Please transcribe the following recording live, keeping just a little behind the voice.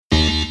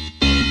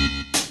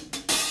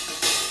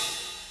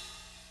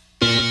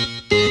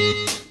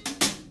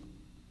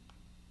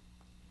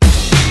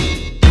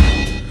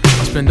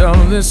spend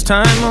all this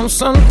time on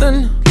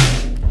something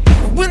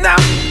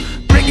without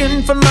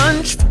breaking for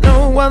lunch for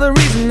no other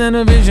reason than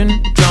a vision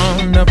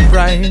drawn up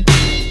right.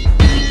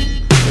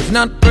 It's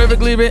not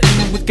perfectly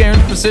written with care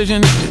and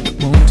precision.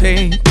 It won't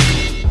take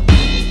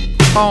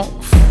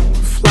off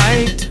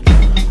flight.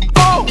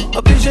 Oh,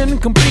 a vision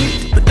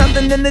complete, but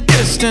nothing in the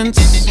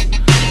distance.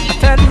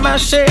 I've had my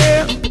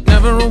share, but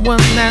never a one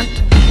that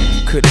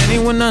could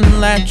anyone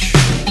unlatch,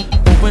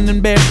 open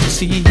and bear to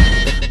see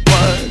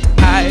what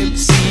I've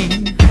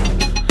seen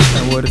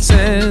and what it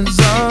says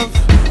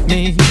of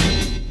me.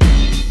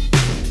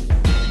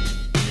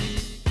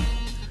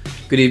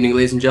 Good evening,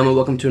 ladies and gentlemen.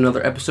 Welcome to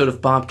another episode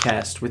of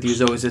Bobcast. With you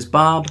as always is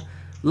Bob,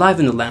 live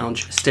in the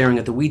lounge, staring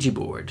at the Ouija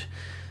board.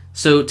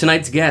 So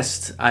tonight's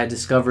guest I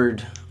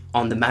discovered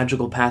on the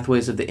magical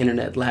pathways of the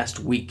internet last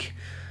week.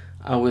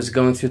 I was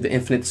going through the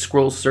infinite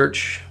scroll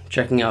search,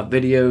 checking out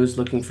videos,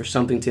 looking for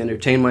something to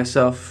entertain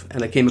myself,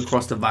 and I came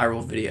across a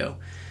viral video.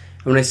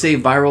 And when I say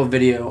viral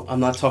video,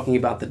 I'm not talking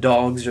about the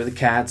dogs or the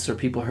cats or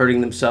people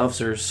hurting themselves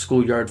or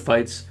schoolyard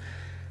fights.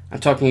 I'm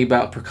talking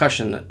about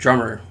percussion, a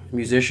drummer,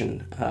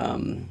 musician.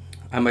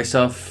 I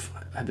myself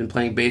have been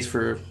playing bass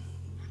for a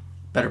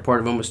better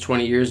part of almost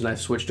 20 years, and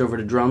I've switched over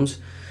to drums.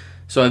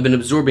 So I've been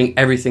absorbing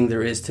everything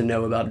there is to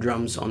know about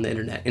drums on the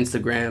internet.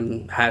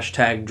 Instagram,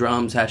 hashtag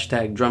drums,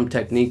 hashtag drum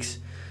techniques.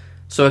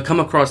 So I come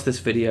across this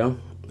video,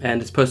 and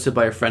it's posted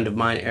by a friend of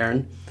mine,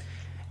 Aaron,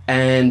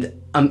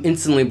 and I'm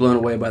instantly blown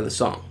away by the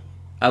song.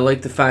 I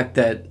like the fact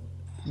that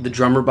the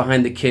drummer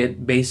behind the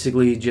kit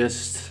basically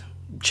just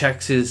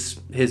checks his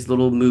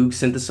little Moog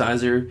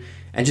synthesizer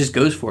and just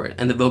goes for it,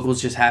 and the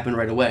vocals just happen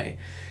right away.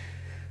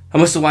 I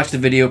must have watched the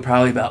video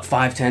probably about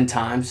 5-10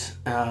 times.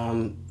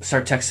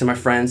 Start texting my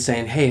friends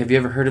saying, hey, have you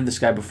ever heard of this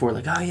guy before?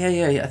 Like, oh,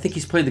 yeah, I think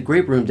he's played the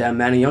Grape Room down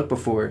Manayunk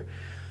before.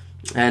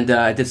 And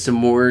I did some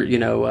more,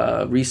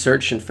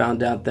 research and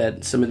found out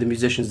that some of the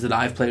musicians that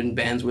I've played in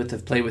bands with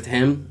have played with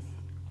him.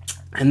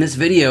 And this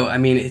video, I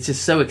mean, it's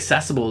just so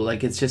accessible.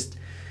 Like, it's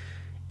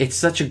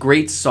such a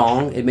great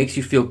song. It makes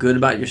you feel good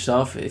about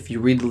yourself. If you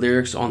read the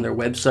lyrics on their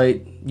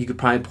website, you could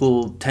probably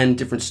pull 10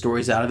 different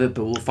stories out of it,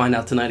 but we'll find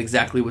out tonight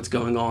exactly what's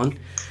going on.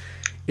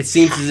 It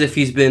seems as if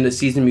he's been a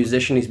seasoned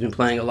musician. He's been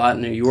playing a lot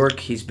in New York.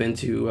 He's been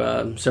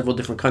to several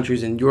different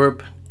countries in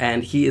Europe,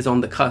 and he is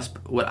on the cusp,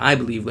 what I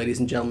believe,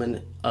 ladies and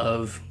gentlemen,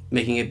 of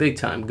making it big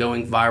time,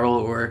 going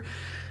viral, or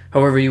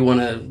however you want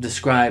to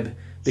describe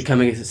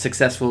becoming a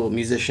successful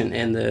musician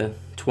in the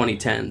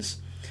 2010s.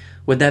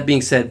 With that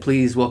being said,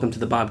 please welcome to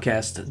the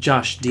Bobcast,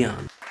 Josh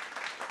Dion.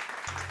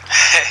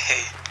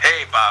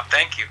 Hey, Bob.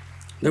 Thank you.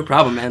 No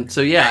problem, man. So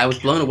yeah, I was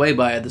blown away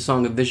by the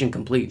song of Vision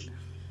Complete.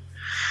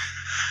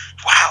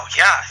 Wow.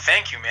 Yeah.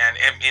 Thank you, man.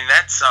 I mean,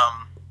 that's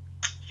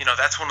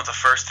that's one of the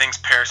first things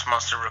Paris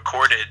Monster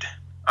recorded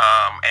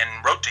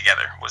and wrote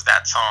together was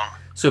that song.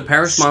 So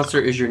Paris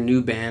Monster is your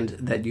new band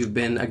that you've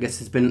been. I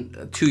guess it's been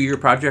a 2-year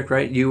project,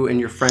 right? You and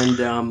your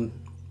friend.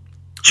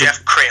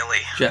 Jeff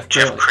Crayley. Jeff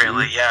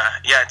Crayley,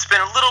 yeah. It's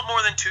been a little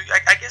more than 2.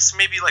 I guess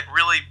maybe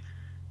really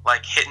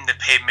hitting the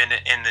pavement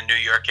in the New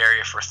York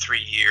area for 3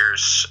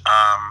 years.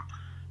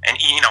 And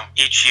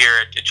each year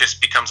it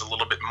just becomes a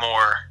little bit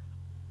more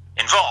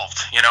involved.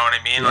 You know what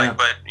I mean? Yeah.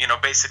 But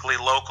basically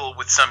local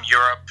with some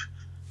Europe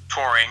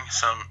touring,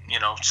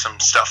 some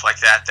stuff like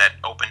that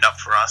opened up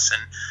for us,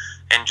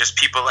 and just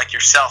people like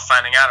yourself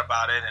finding out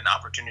about it and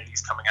opportunities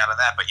coming out of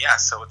that. But yeah,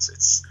 so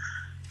it's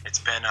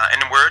been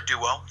and we're a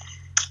duo.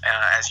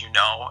 As you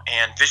know,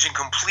 and Vision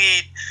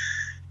Complete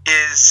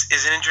is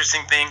an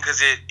interesting thing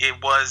because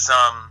it was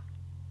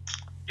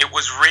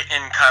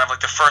written kind of like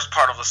the first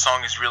part of the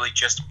song is really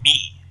just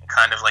me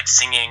kind of like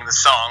singing the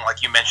song,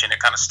 like you mentioned. It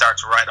kind of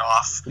starts right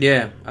off.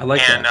 Yeah, I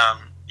like that. And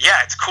yeah,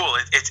 it's cool.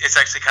 It's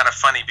actually kind of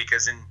funny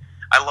because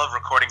I love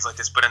recordings like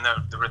this, but in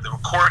the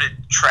recorded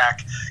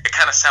track, it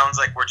kind of sounds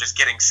like we're just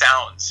getting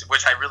sounds,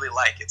 which I really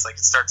like. It's like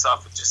it starts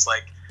off with just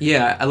like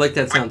I like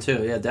that sound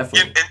too. Yeah,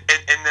 definitely.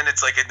 And then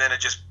it's like and then it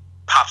just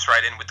pops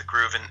right in with the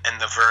groove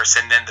and the verse,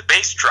 and then the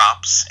bass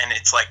drops, and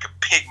it's like a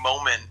big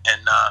moment,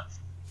 and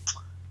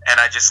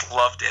I just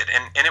loved it,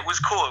 and it was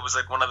cool. It was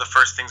like one of the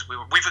first things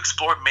we've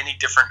explored many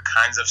different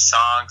kinds of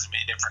songs,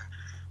 many different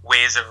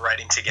ways of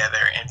writing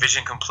together, and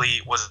Vision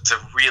Complete was a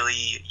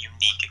really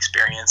unique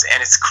experience,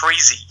 and it's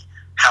crazy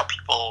how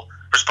people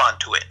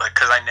respond to it, like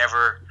because I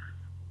never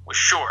was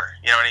sure,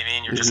 you know what I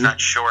mean? You're just not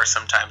sure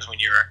sometimes when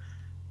you're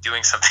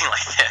doing something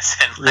like this,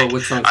 and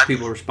what songs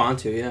people respond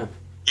to, yeah.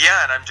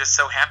 Yeah, and I'm just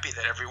so happy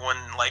that everyone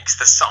likes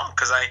the song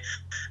because I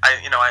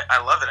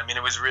love it. I mean,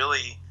 it was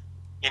really,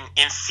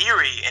 in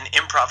theory, an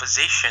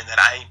improvisation that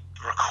I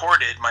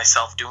recorded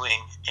myself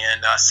doing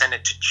and sent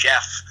it to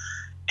Jeff.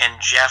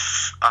 And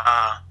Jeff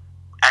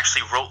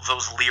actually wrote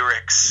those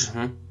lyrics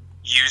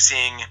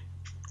using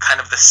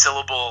kind of the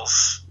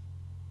syllables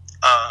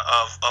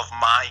of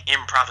my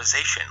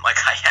improvisation. Like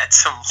I had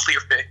some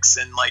lyrics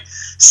and like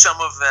some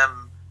of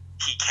them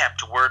he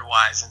kept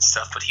word-wise and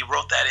stuff, but he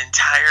wrote that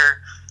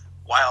entire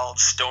wild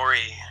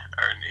story,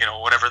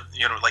 or whatever,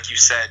 like you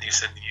said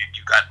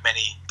you got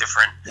many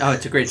different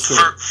it's a great story.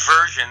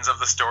 Versions of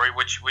the story,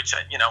 which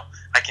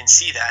I can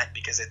see that,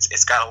 because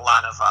it's got a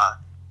lot of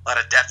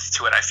depth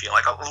to it. I feel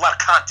like a lot of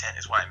content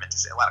is what I meant to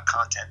say, a lot of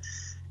content,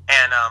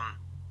 and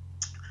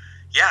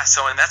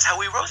and that's how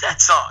we wrote that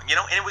song, and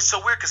it was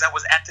so weird because I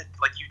was at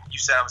you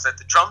said, I was at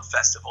the drum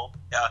festival.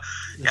 The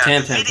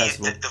Tam Tam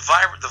Festival.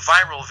 The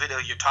viral video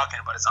you're talking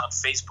about is on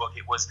Facebook.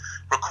 It was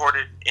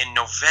recorded in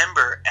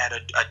November at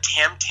a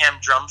Tam Tam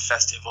drum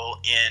festival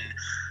in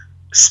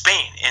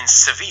Spain, in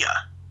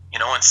Sevilla,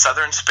 in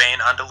southern Spain,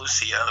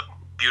 Andalusia,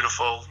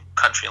 beautiful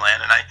country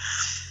land. And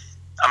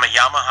I'm a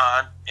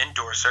Yamaha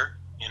endorser,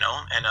 and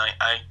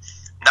I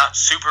not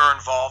super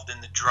involved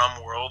in the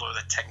drum world or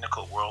the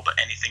technical world or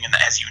anything. And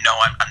as you know,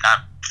 I'm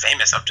not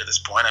famous up to this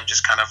point. I'm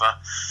just kind of a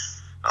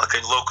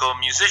local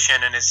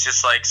musician, and it's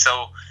just like,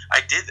 so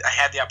I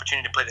had the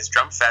opportunity to play this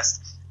drum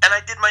fest, and I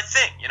did my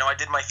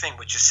thing,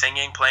 which is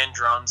singing, playing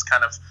drums,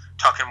 kind of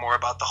talking more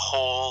about the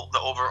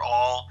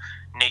overall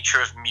nature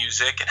of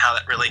music and how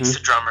that relates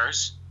to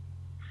drummers.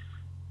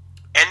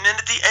 And then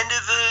at the end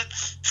of the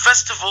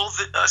festival,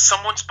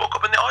 someone spoke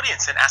up in the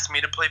audience and asked me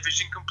to play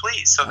Vision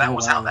Complete. So that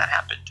was how that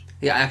happened.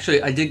 Yeah,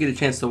 actually, I did get a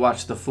chance to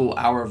watch the full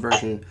hour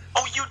version.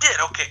 Oh, you did?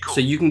 Okay, cool.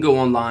 So you can go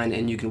online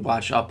and you can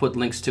watch. I'll put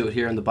links to it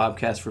here in the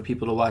Bobcast for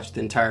people to watch the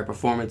entire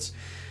performance.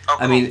 Oh,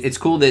 cool. I mean, it's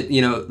cool that,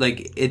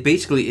 it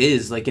basically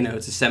is,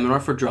 it's a seminar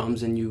for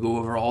drums, and you go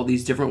over all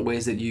these different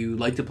ways that you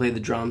like to play the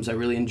drums. I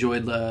really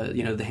enjoyed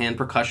the hand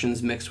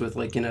percussions mixed with,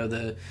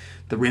 the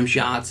rim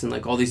shots and,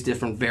 all these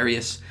different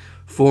various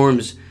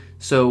forms.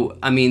 So,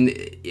 I mean,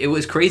 it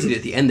was crazy that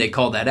at the end they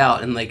called that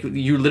out, and,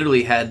 you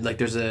literally had,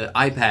 there's an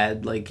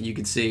iPad, you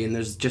could see, and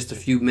there's just a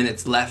few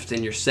minutes left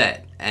in your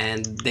set,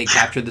 and they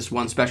captured this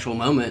one special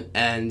moment,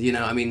 and,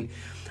 I mean,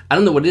 I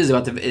don't know what it is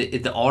about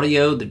the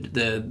audio,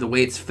 the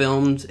way it's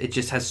filmed. It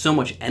just has so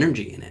much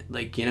energy in it.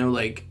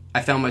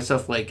 I found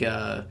myself,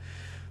 I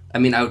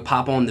would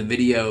pop on the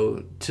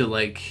video to,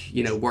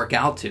 work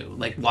out to.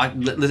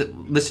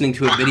 Listening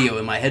to a video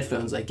in my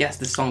headphones, yes,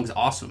 this song's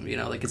awesome,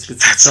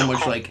 it's so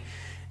much,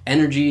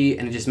 energy,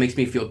 and it just makes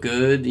me feel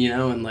good,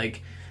 and,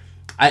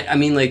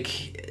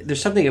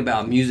 there's something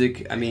about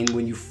music. I mean,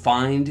 when you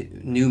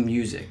find new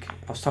music,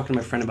 I was talking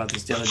to my friend about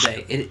this the other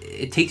day,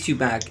 it takes you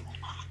back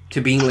to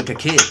being a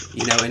kid,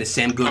 in a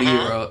Sam Goody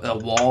or a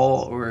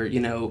Wall or,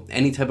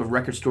 any type of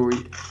record store,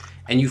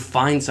 and you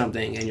find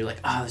something and you're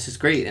like, this is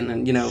great. And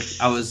then,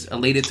 I was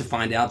elated to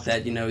find out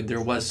that, there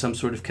was some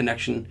sort of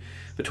connection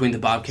between the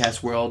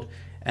Bobcast world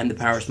and the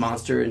Paris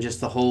Monster and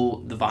just the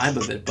vibe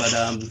of it. But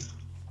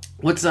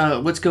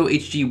let's go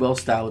H.G.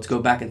 Wells style. Let's go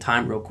back in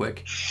time real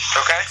quick.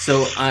 Okay.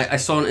 So I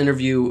saw an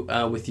interview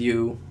with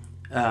you,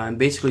 and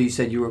basically you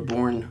said you were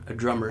born a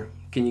drummer.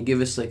 Can you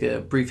give us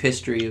a brief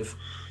history of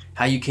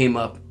how you came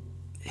up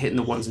hitting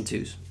the ones and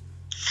twos?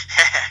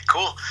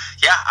 Cool.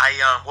 Yeah,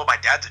 my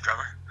dad's a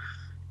drummer,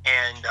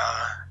 and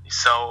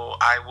so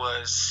I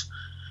was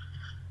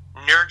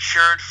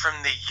nurtured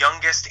from the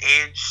youngest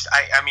age.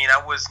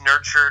 I was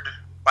nurtured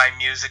by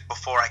music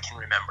before I can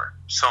remember.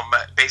 So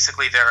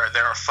basically,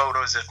 there are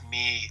photos of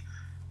me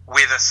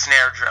with a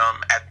snare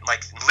drum at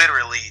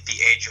literally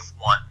the age of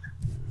 1,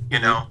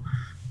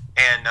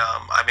 and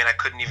I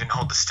couldn't even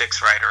hold the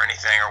sticks right or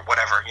anything or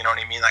whatever, you know what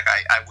I mean?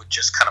 I would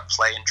just kind of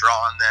play and draw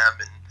on them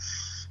and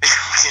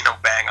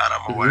bang on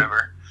them or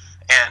whatever.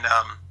 And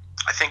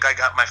I think I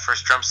got my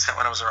first drum set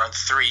when I was around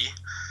 3,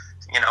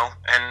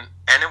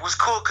 and it was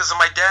cool because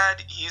my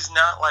dad, he's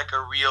not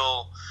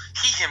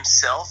he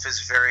himself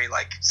is very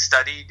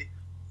studied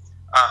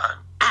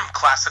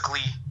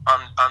classically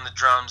on the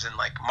drums and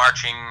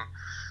marching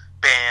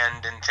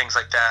band and things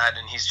like that,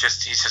 and he's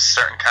just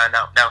certain kind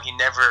of now he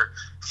never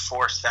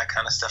forced that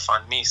kind of stuff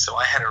on me, so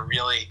I had a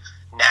really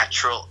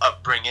natural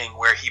upbringing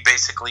where he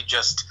basically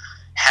just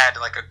had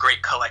a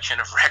great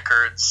collection of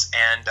records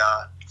and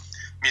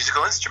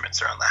musical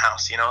instruments around the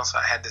house, so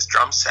I had this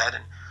drum set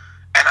and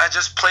I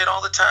just played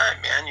all the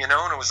time, man, and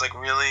it was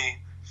really,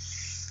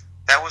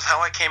 that was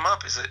how I came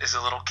up as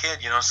a little kid,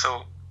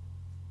 so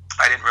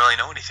I didn't really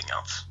know anything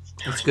else.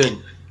 It's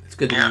good. It's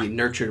good to be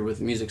nurtured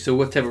with music. So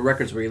what type of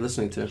records were you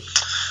listening to?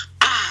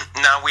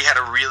 No, we had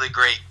a really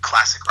great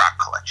classic rock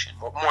collection.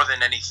 More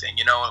than anything,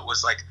 it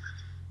was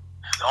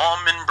the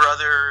Allman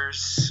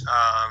Brothers.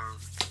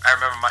 I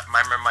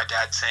remember my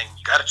dad saying,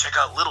 "You got to check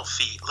out Little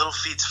Feat. Little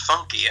Feat's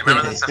funky." I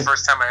remember that's the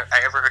first time I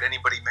ever heard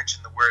anybody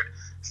mention the word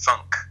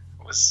funk.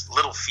 It was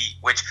Little Feat,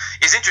 which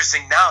is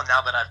interesting now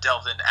that I've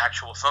delved into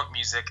actual funk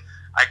music.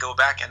 I go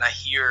back and I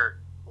hear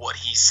what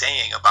he's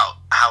saying about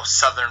how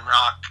Southern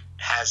rock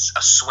has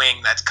a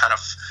swing that kind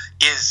of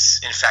is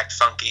in fact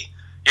funky.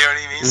 You know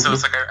what I mean? So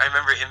it's I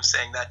remember him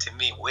saying that to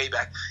me way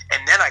back.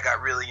 And then I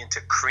got really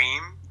into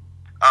Cream,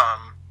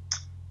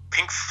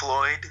 Pink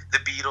Floyd, the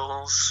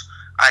Beatles.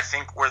 I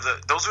think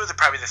those were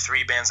probably the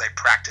 3 bands I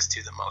practiced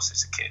to the most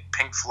as a kid: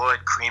 Pink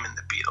Floyd, Cream, and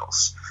the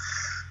Beatles.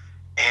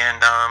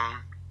 And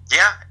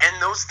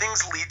and those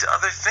things lead to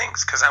other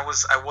things because I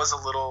was a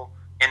little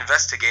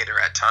investigator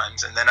at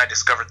times, and then I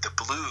discovered the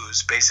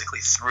blues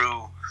basically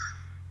through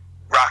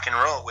rock and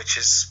roll, which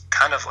is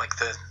kind of like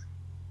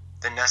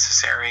the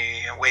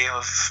necessary way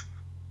of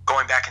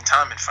going back in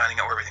time and finding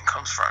out where everything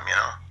comes from, you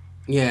know?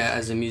 Yeah,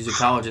 as a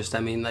musicologist,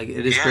 I mean, like,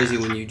 it is crazy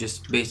when you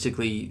just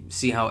basically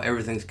see how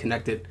everything's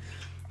connected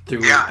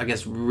through, I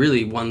guess,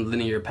 really one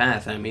linear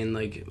path. I mean,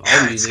 like,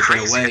 all music, in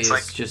a way,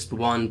 is just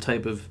one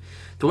type of...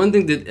 The one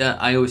thing that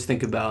I always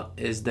think about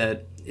is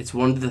that it's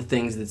one of the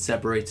things that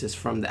separates us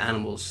from the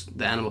animals,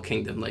 the animal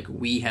kingdom. Like,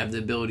 we have the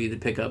ability to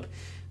pick up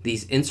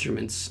these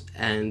instruments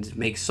and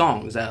make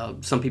songs.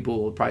 Some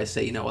people will probably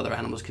say, other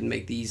animals can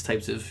make these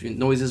types of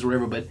noises or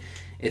whatever, but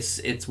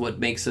it's what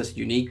makes us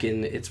unique,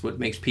 and it's what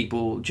makes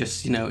people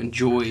just,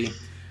 enjoy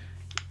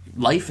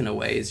life in a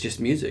way. It's just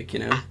music,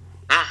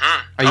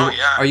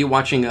 Mm-hmm. Are you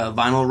watching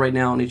Vinyl right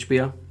now on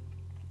HBO?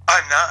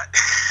 I'm not.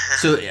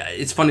 So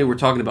it's funny we're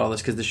talking about all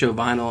this because the show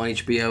Vinyl on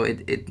HBO,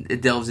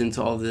 it delves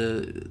into all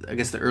the, I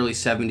guess, the early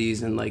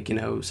 70s and, like,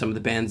 some of the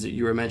bands that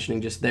you were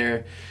mentioning just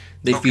there.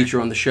 They feature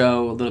on the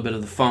show a little bit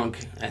of the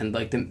funk and,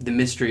 like, the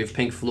mystery of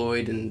Pink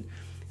Floyd. And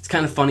it's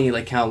kind of funny,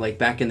 like, how, like,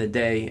 back in the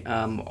day,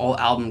 all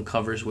album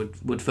covers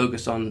would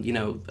focus on,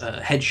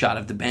 a headshot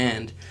of the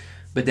band.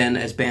 But then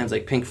as bands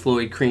like Pink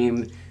Floyd,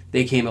 Cream,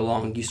 they came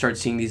along, you start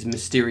seeing these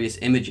mysterious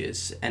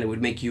images, and it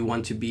would make you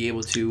want to be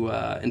able to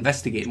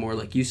investigate more,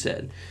 like you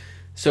said.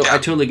 So I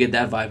totally get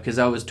that vibe, because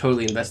I was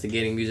totally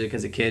investigating music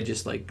as a kid,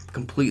 just, like,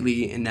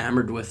 completely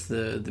enamored with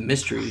the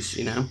mysteries,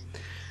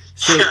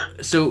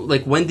 So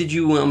like, when did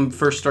you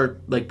first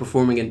start, like,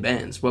 performing in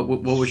bands? What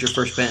was your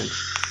first band?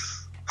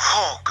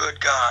 Oh, good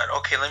God.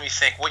 Okay, let me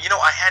think. Well,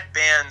 I had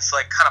bands,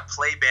 like, kind of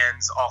play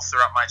bands all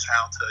throughout my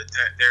childhood.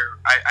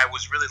 I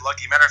was really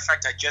lucky. Matter of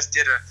fact, I just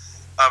did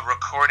a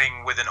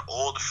recording with an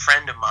old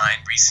friend of mine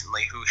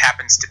recently who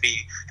happens to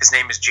be, his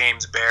name is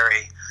James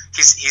Barry.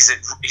 He's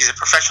a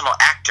professional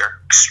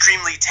actor,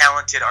 extremely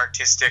talented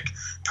artistic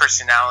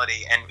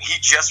personality, and he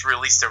just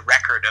released a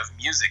record of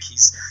music.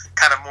 He's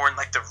kind of more in,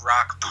 like, the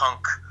rock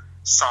punk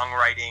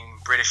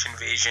songwriting, British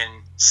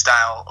invasion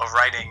style of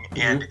writing,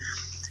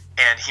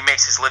 and he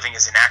makes his living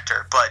as an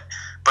actor, but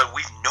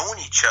we've known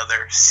each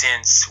other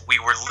since we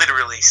were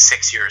literally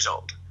 6 years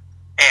old.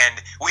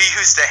 And we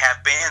used to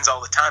have bands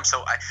all the time,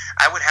 so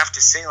I would have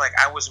to say, like,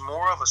 I was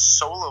more of a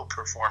solo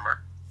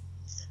performer,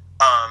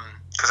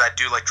 because I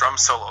do, like, drum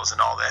solos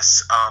and all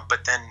this,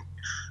 but then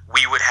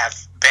we would have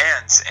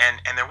bands,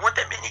 and there weren't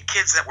that many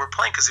kids that were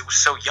playing because it was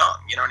so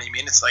young, you know what I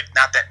mean? It's, like,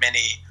 not that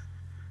many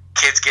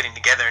kids getting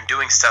together and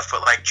doing stuff,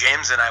 but, like,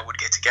 James and I would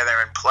get together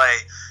and play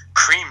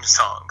Cream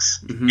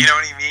songs, you know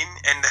what I mean?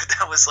 And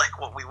that was,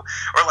 like, or,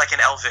 like, an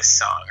Elvis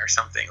song or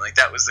something. Like,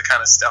 that was the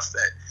kind of stuff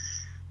that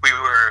we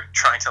were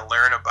trying to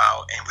learn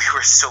about, and we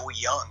were so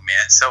young,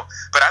 man. So,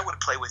 but I would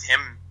play with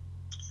him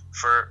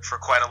for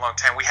quite a long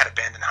time. We had a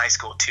band in high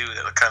school too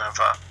that was kind of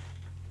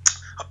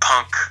a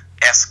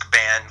punk-esque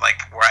band,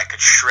 like, where I could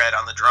shred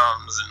on the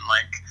drums and,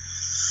 like,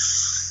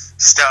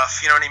 stuff.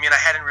 You know what I mean? I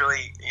hadn't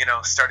really,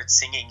 started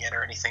singing yet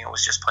or anything. I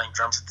was just playing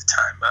drums at the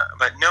time.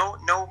 But no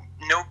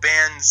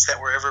bands that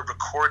were ever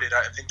recorded.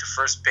 I think the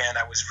first band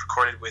I was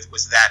recorded with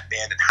was that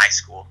band in high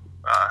school.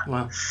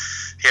 Wow.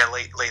 Yeah,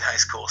 late high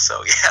school.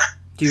 So yeah.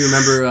 Do you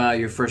remember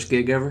your first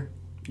gig ever?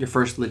 Your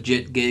first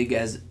legit gig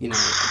as, a band?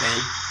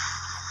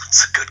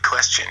 It's a good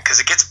question, because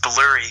it gets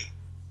blurry.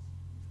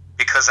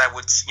 Because I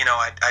would,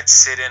 I'd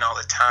sit in all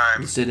the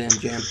time. You sit in,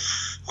 jam.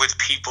 With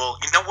people.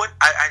 You know what?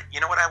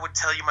 I would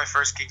tell you my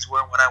first gigs were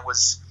when I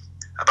was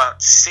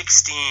about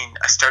 16.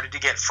 I started to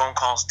get phone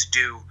calls to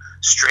do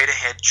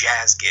straight-ahead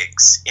jazz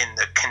gigs in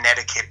the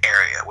Connecticut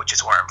area, which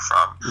is where I'm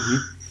from.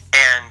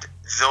 And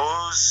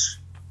those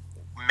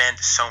meant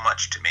so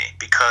much to me,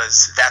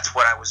 because that's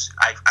what I was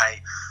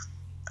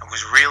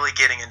really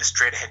getting into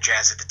straight ahead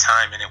jazz at the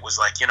time, and it was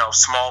like,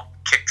 small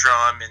kick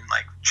drum and,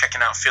 like,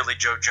 checking out Philly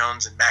Joe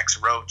Jones and Max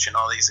Roach and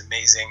all these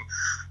amazing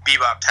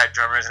bebop type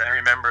drummers. And I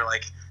remember,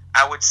 like,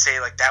 I would say,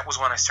 like, that was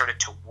when I started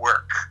to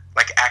work,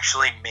 like,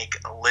 actually make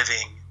a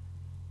living,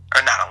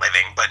 or not a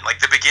living, but, like,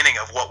 the beginning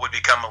of what would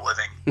become a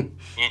living.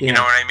 You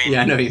know what I mean?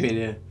 Yeah, I know what you mean,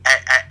 yeah.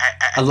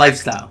 A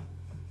lifestyle.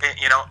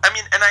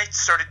 And I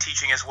started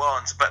teaching as well,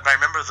 but I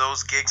remember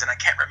those gigs, and I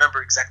can't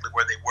remember exactly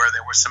where they were.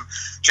 There were some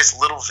just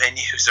little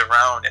venues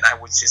around, and I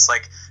was just,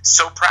 like,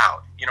 so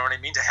proud, you know what I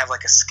mean, to have,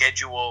 like, a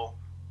schedule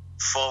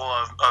full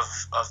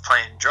of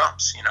playing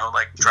drums,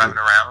 like, driving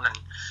around, and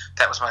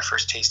that was my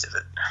first taste of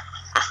it.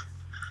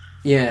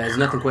 Yeah, there's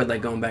nothing quite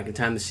like going back in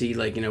time to see,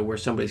 like, where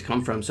somebody's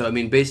come from. So, I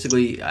mean,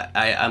 basically,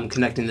 I'm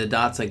connecting the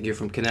dots, like, you're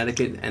from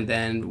Connecticut, and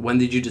then when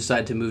did you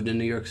decide to move to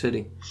New York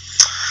City?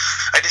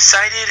 I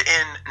decided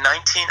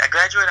I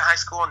graduated high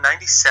school in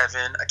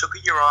 97. I took a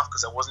year off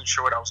because I wasn't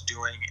sure what I was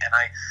doing,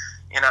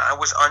 and I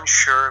was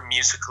unsure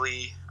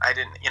musically. I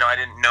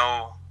didn't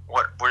know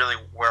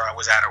where I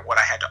was at or what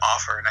I had to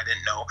offer, and I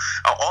didn't know.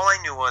 All I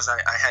knew was I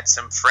had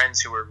some friends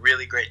who were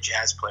really great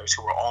jazz players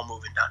who were all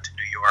moving down to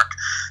New York,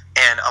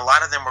 and a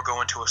lot of them were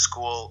going to a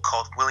school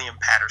called William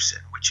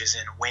Patterson, which is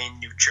in Wayne,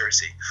 New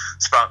Jersey.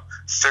 It's about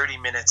 30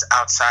 minutes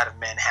outside of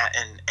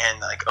Manhattan, and,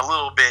 like, a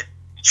little bit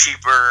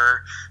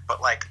cheaper,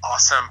 but, like,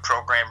 awesome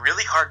program.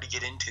 Really hard to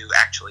get into,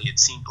 actually, it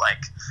seemed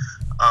like.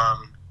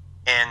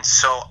 And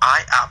so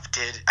I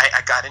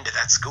got into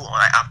that school, and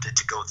I opted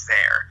to go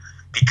there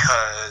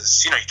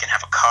because, you can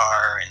have a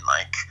car, and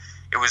like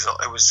it was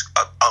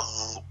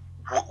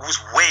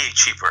way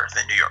cheaper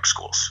than New York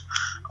schools,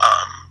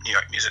 New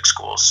York music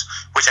schools,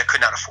 which I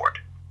could not afford.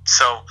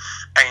 So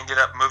I ended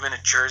up moving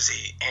to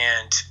Jersey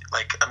and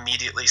like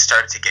immediately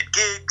started to get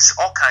gigs,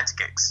 all kinds of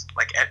gigs,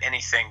 like at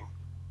anything,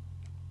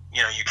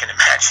 you can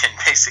imagine,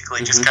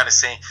 basically just kind of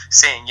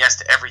saying yes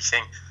to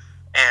everything,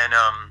 and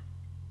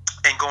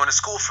going to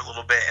school for a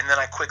little bit. And then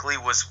I quickly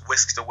was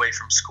whisked away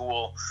from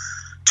school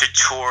to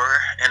tour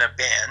in a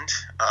band.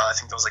 I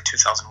think that was like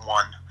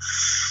 2001.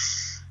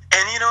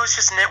 And, it's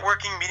just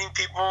networking, meeting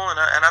people, and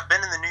I've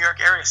been in the New York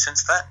area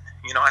since then.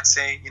 I'd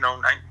say,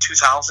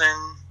 2000,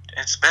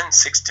 it's been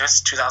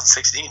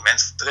 2016, man.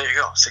 So there you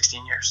go,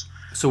 16 years.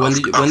 So when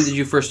did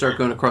you first start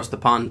going across the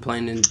pond,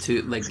 playing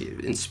into, like,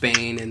 in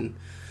Spain? And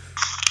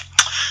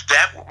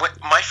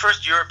my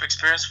first Europe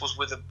experience was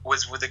with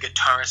a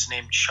guitarist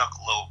named Chuck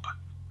Loeb,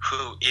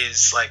 who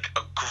is like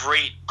a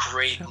great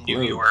Chuck New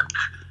Loeb. York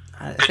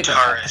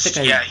guitarist.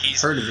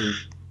 He's heard of him.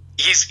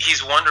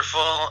 He's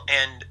wonderful,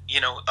 and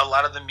a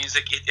lot of the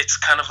music it's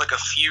kind of like a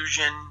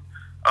fusion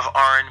of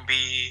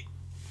R&B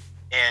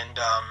and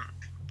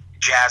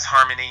jazz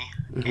harmony,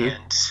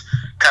 and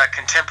kind of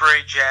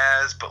contemporary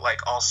jazz, but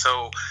like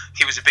also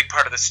he was a big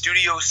part of the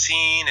studio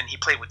scene, and he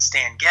played with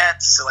Stan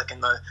Getz, so like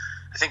in the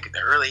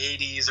early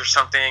 80s or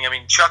something. I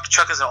mean, Chuck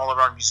is an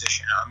all-around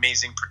musician, an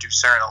amazing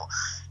producer,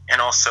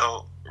 and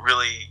also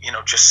really,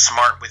 just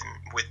smart with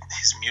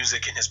his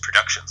music and his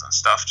productions and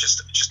stuff.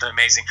 Just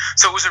amazing.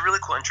 So it was a really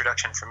cool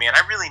introduction for me, and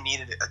I really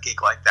needed a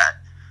gig like that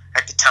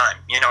at the time.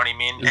 You know what I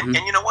mean? And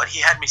you know what?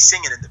 He had me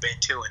singing in the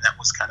band too, and that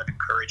was kind of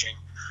encouraging.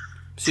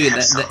 So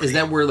is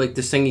that where, like,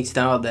 the singing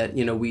style that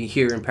we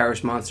hear in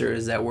Paris Monster,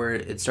 is that where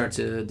it starts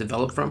to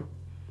develop from?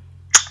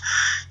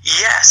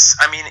 Yes,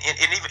 I mean,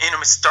 it even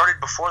it started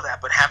before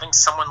that, but having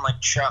someone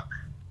like Chuck,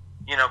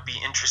 be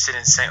interested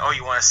in saying, "Oh,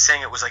 you want to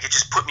sing?" It was like it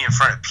just put me in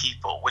front of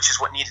people, which is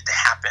what needed to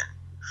happen,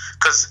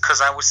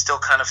 because I was still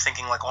kind of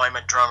thinking like, "Oh, I'm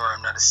a drummer,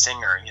 I'm not a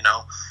singer,"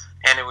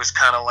 and it was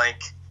kind of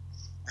like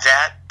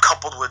that,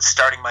 coupled with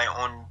starting my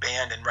own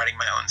band and writing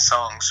my own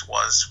songs,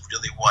 was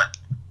really what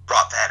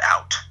brought that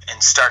out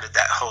and started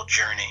that whole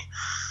journey.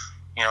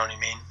 You know what I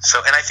mean?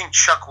 So, and I think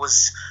Chuck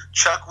was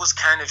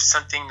kind of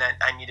something that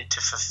I needed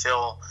to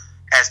fulfill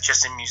as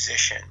just a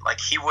musician. Like,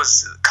 he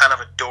was kind of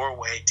a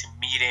doorway to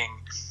meeting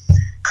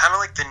kind of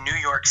like the New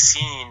York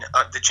scene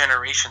of the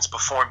generations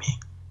before me.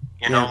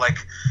 Like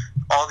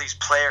all these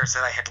players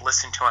that I had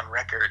listened to on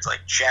records, like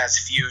jazz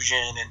fusion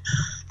and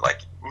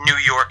like New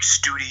York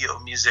studio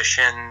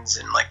musicians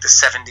in like the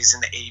 70s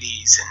and the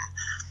 80s, and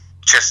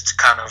just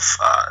kind of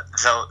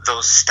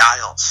those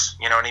styles,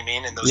 you know what I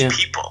mean? And those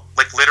people,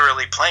 like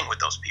literally playing with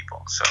those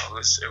people. So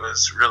it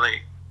was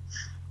really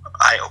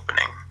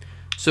eye-opening.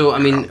 So, I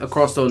mean,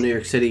 across all New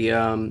York City,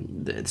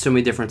 so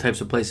many different types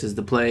of places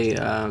to play.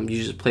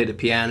 You just play the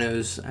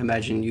pianos. I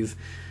imagine you've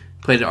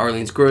played at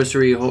Arlene's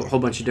Grocery, a whole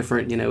bunch of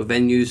different,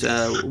 venues.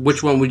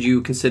 Which one would you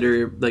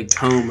consider, like,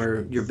 home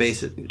or your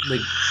base,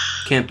 like,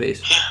 camp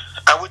base? Yeah,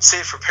 I would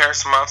say for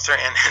Paris Monster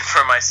and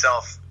for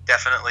myself,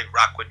 definitely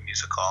Rockwood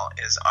Music Hall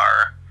is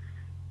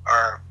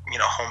our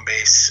home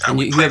base. And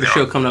you have a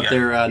show coming up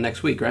there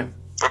next week, right?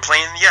 We're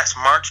playing,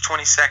 March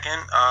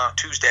 22nd,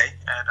 Tuesday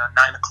at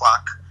 9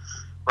 o'clock.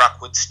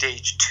 Rockwood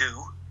Stage 2,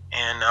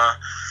 and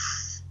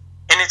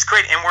it's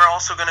great. And we're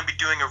also going to be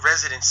doing a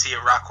residency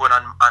at Rockwood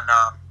on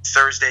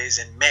Thursdays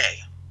in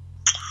May.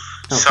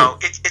 Okay. So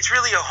it's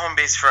really a home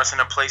base for us, in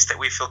a place that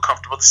we feel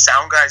comfortable. The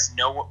sound guys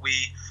know what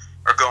we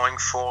are going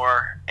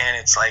for, and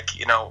it's like,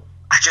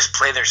 I just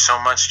play there so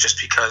much just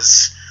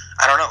because,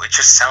 I don't know, it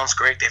just sounds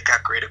great. They've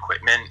got great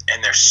equipment,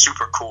 and they're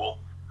super cool.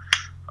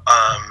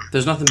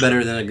 There's nothing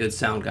better than a good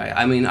sound guy.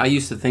 I mean, I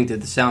used to think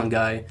that the sound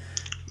guy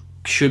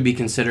should be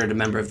considered a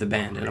member of the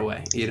band in a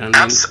way. You know what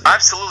I mean?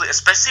 Absolutely.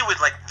 Especially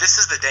with, like, this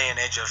is the day and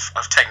age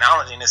of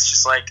technology, and it's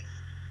just like...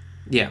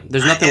 Yeah,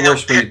 there's nothing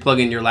worse when you plug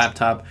in your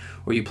laptop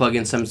or you plug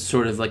in some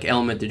sort of, like,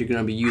 element that you're going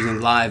to be using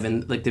live,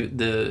 and, like,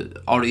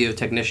 the audio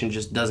technician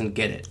just doesn't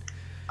get it.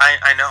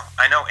 I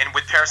know. And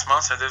with Paris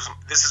Monster,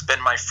 this has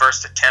been my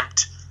first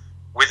attempt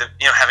with,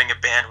 having a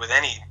band with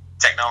any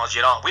technology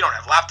at all. We don't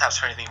have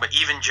laptops or anything, but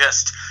even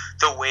just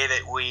the way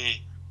that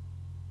we...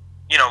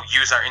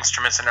 use our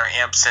instruments and our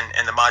amps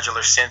and the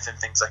modular synth and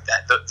things like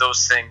that.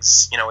 Those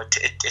things,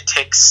 it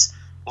takes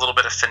a little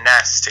bit of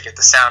finesse to get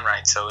the sound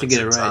right. So to get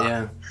it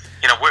right,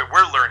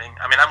 we're learning.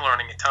 I mean, I'm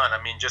learning a ton.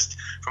 I mean, just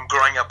from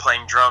growing up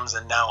playing drums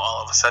and now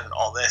all of a sudden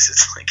all this,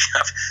 it's like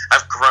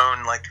I've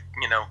grown like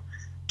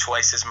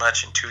twice as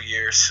much in 2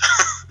 years.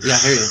 Yeah, I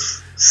hear you.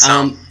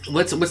 So,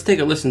 let's take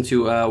a listen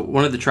to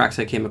one of the tracks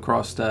I came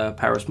across.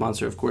 Paris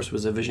Monster, of course,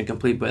 was a Vision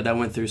Complete, but I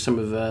went through some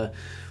of the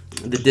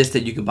disc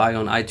that you can buy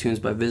on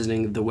iTunes by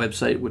visiting the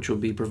website, which will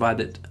be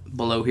provided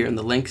below here in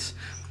the links.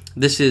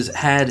 This is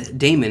Had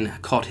Damon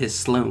Caught His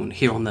Sloan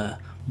here on the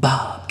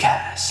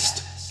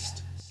Bobcast.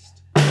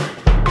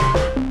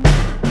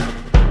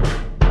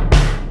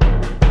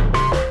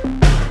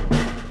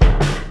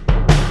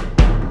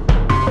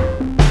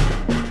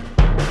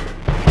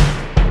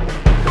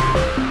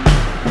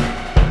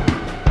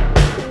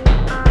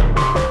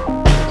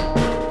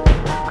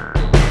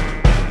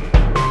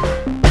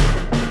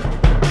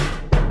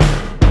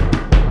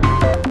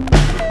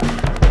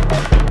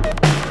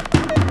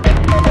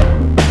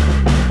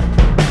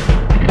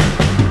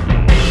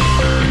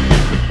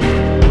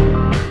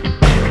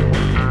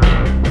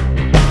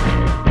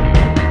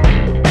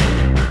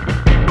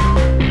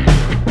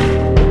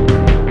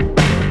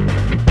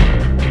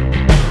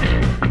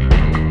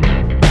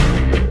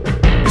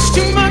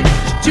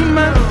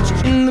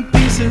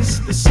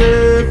 faces, the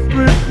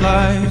separate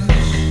lives.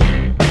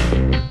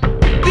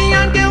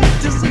 Beyond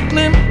guilt is a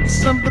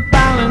glimpse of the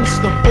balance,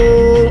 the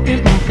whole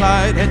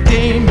implied. Had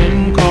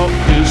Damon caught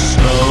his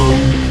slow?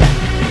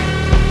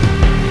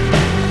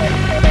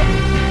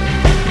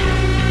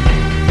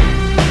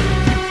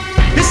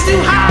 It's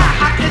too high,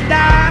 I could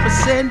die, but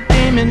said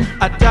Damon,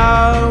 I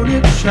doubt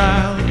it,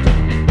 child.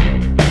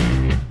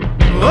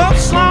 Up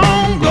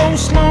Sloan, go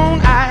Sloan,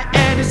 I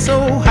added so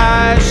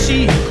high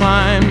she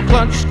climbed,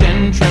 clutched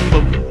and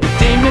trembled.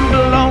 Damon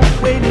below,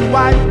 waiting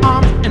wide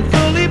armed and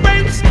fully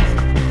braced.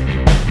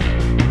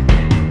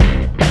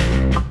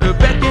 Her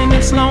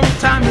beckoning Sloan,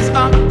 time is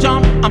up,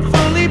 jump, I'm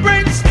fully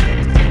braced.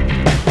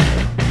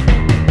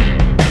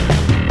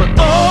 But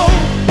oh,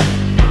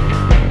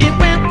 it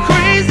went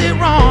crazy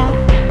wrong.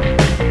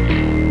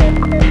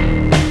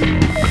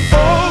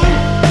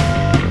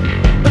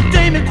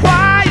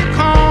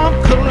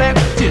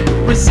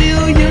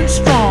 Resilient,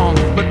 strong,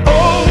 but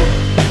oh,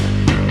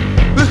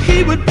 but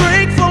he would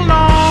break for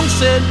long,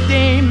 said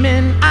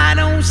Damon, I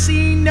don't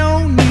see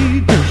no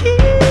need to heal.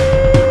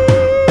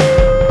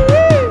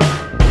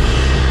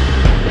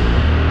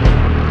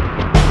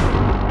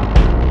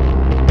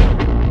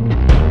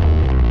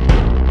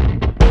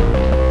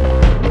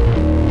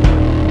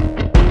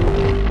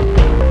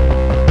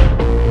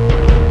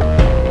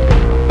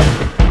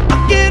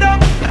 I get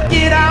up, I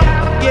get out,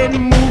 I get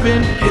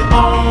moving, get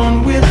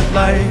on with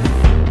life.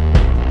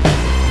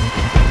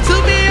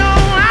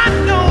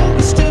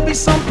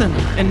 Something,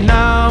 and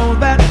now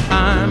that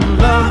I'm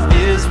love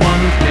is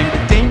one thing.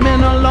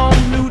 Damon alone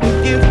knew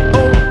to give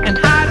hope and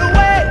hide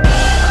away,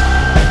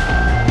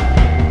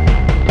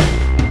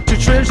 to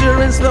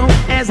treasure as though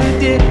as he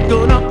did,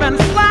 go up and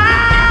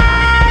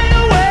fly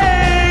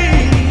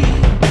away.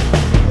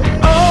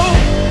 Oh,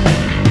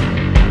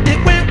 it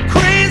went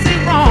crazy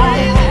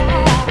wrong.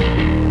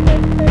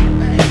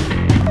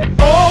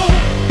 Oh,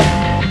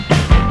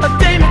 a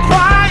Damon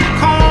quiet,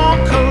 calm,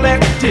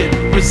 collected,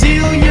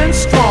 resilient,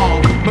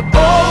 strong. But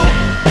oh,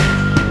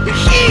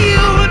 he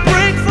would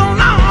break for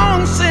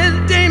long,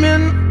 said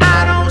Damon,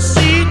 I don't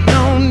see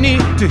no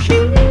need to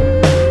heal.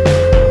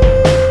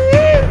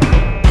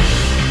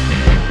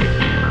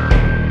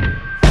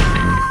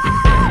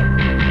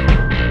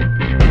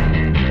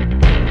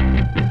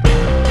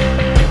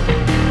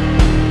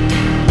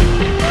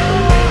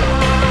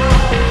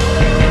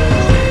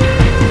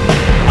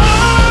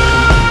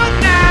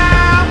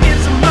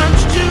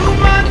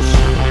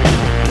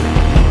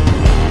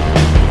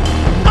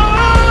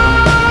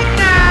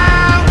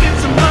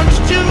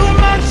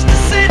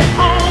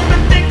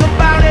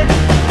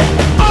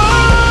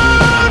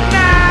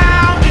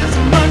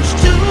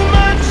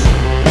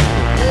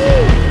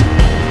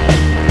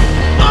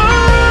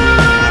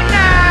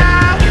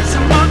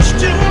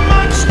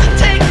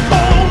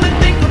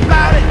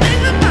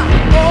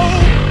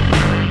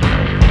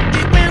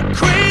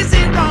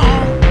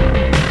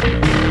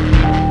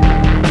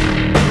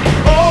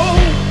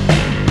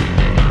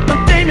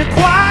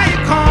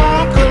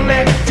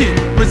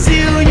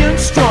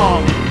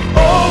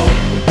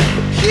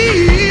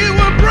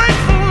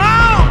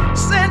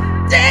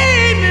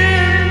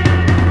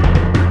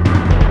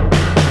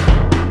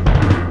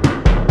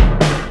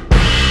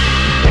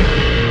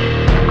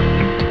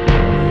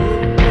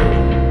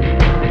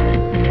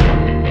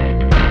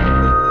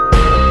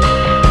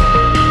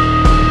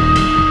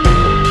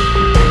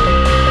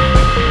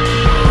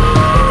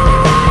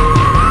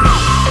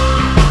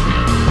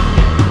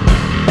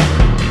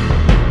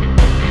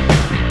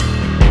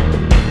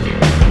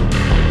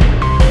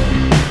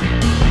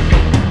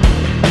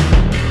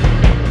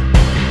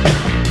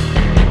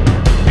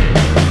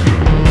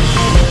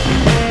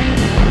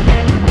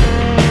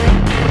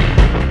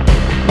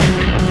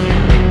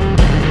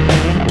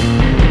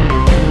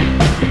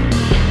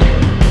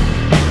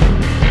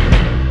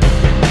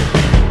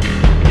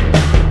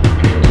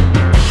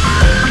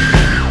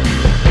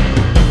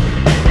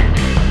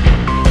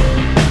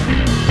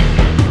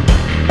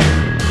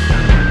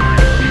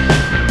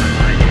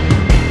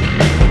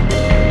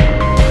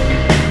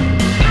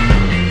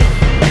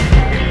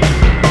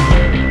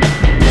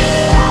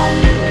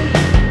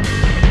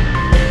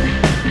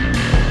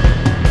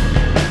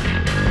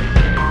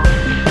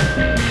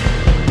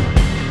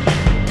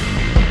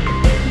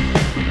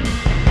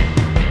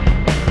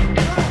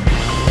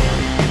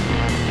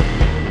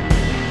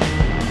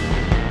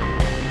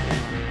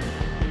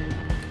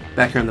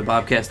 Back here on the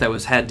Bobcast, that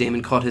was Had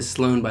Damon Caught His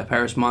Sloan by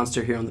Paris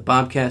Monster here on the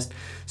Bobcast.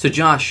 So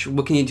Josh,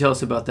 what can you tell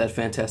us about that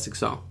fantastic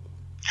song?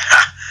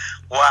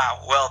 Wow,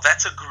 well,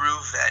 that's a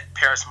groove that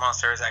Paris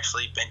Monster has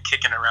actually been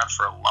kicking around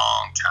for a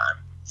long time.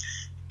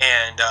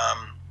 And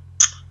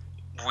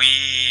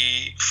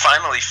we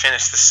finally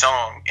finished the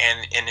song,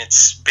 and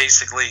it's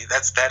basically,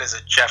 that is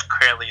a Jeff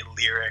Crayley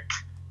lyric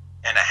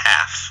and a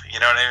half.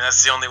 You know what I mean?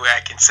 That's the only way I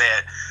can say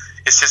it.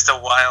 It's just a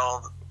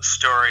wild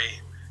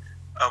story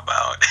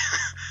about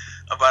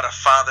about a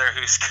father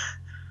who's,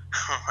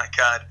 oh my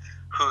God,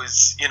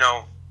 who's,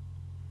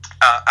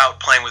 out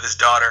playing with his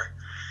daughter,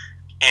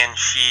 and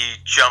she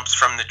jumps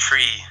from the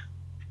tree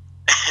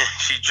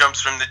she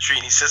jumps from the tree,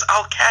 and he says,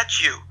 "I'll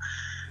catch you,"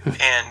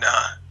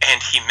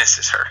 and he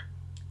misses her.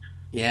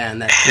 Yeah,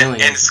 and that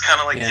feeling. And it's kind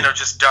of like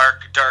just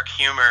dark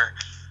humor.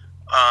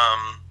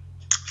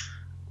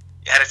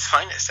 At its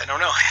finest. I don't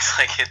know. It's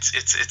like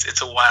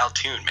it's a wild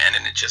tune, man,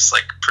 and it's just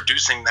like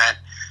producing that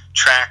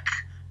track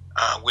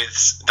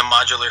with the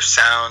modular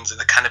sounds and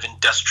the kind of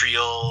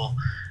industrial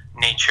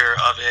nature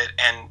of it,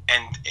 and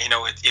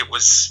it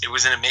was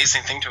an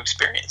amazing thing to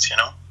experience.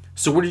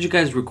 So where did you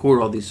guys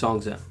record all these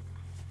songs at?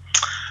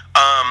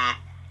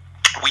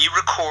 We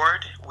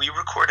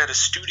record at a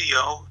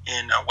studio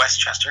in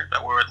Westchester.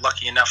 But we're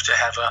lucky enough to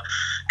have a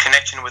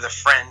connection with a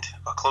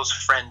close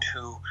friend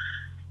who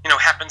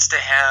happens to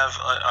have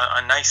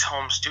a nice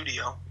home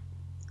studio,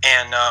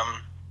 and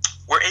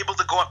we're able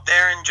to go up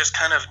there and just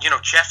kind of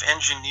Jeff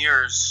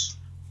engineers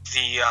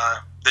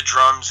the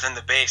drums and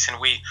the bass, and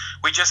we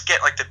just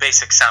get like the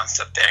basic sounds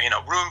up there,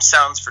 room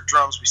sounds for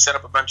drums. We set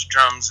up a bunch of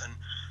drums and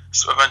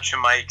a bunch of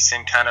mics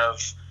and kind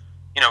of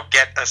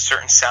get a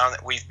certain sound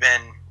that we've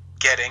been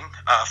getting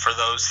for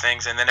those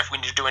things, and then if we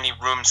need to do any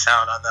room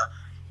sound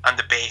on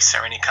the bass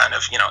or any kind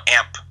of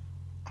amp,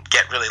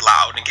 get really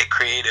loud and get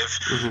creative,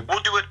 mm-hmm. we'll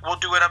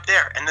do it up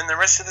there, and then the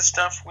rest of the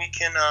stuff we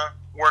can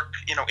work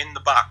in the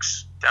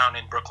box down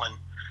in Brooklyn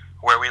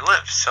where we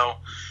live. So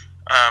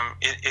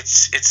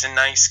it's a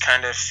nice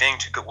kind of thing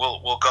to go.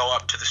 We'll go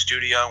up to the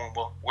studio, and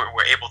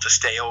we're able to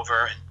stay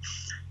over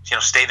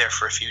and stay there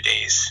for a few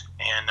days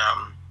and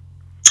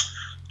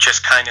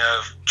just kind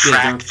of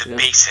track the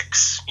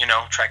basics,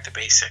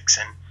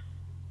 and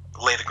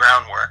lay the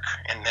groundwork,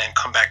 and then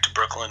come back to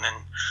Brooklyn and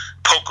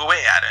poke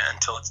away at it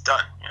until it's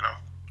done.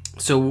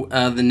 So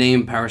the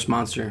name Paris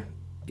Monster,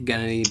 you got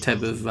any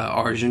type of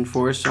origin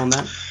for us on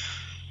that?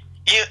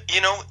 Yeah,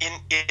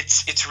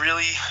 it's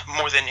really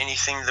more than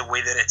anything the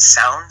way that it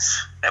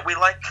sounds that we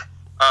like.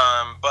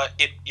 But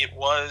it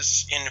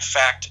was in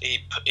fact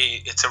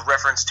it's a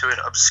reference to an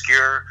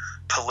obscure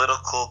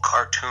political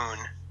cartoon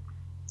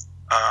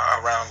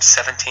around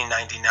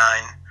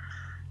 1799,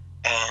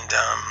 and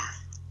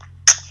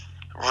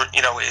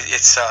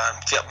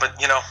but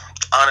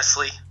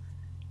honestly,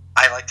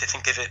 I like to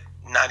think of it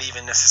not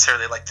even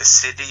necessarily like the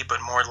city,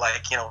 but more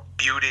like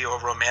beauty or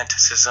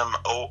romanticism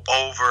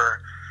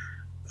over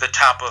the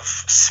top of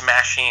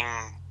smashing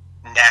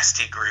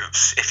nasty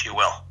grooves, if you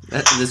will.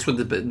 That's what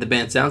the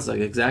band sounds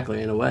like,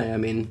 exactly, in a way. I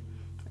mean,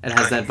 it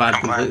has that vibe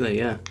completely,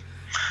 yeah.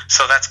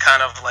 So that's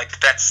kind of like,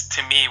 that's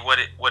to me what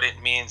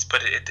it means,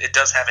 but it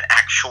does have an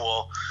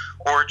actual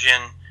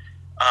origin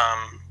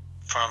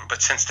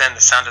but since then the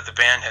sound of the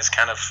band has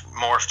kind of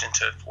morphed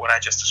into what I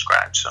just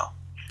described. So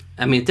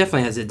I mean, it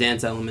definitely has a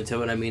dance element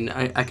to it. I mean,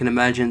 I can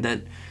imagine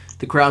that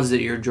the crowds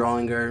that you're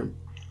drawing are,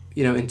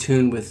 in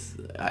tune with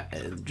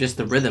just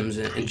the rhythms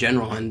in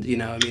general. And,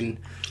 I mean,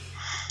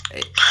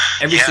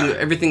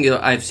 everything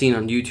that I've seen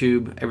on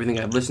YouTube, everything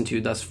I've listened to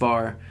thus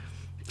far,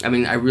 I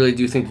mean, I really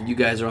do think that you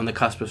guys are on the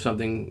cusp of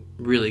something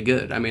really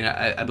good. I mean,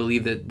 I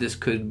believe that this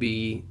could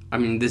be,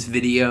 this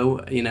video,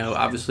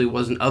 obviously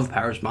wasn't of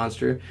Paris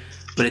Monster,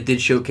 but it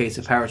did showcase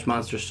a Paris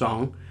Monster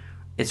song.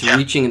 It's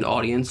reaching an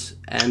audience,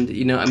 and,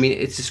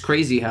 it's just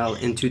crazy how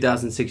in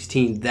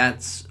 2016,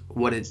 that's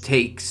what it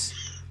takes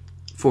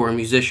for a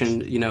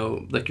musician,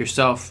 like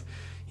yourself,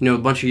 a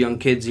bunch of young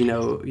kids, in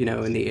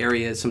the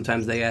area.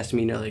 Sometimes they ask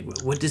me, like,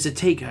 what does it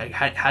take?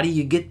 How do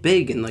you get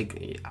big? And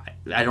like,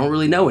 I don't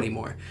really know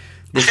anymore.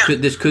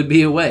 This could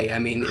be a way. I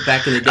mean,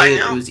 back in the day,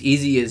 it was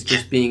easy as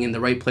just being in the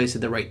right place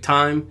at the right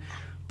time,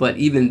 but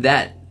even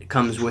that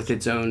comes with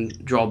its own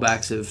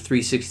drawbacks of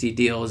 360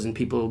 deals and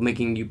people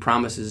making you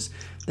promises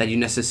that you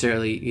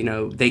necessarily,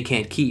 they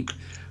can't keep.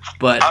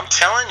 But I'm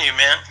telling you,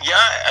 man. Yeah,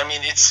 I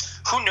mean, it's,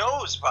 who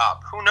knows,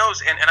 Bob? Who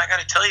knows? And I got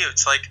to tell you,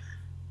 it's like,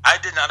 I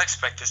did not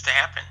expect this to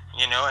happen.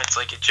 It's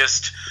like, it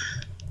just,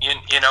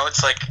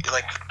 it's like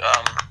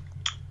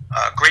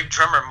great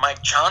drummer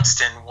Mike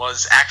Johnston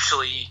was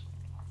actually,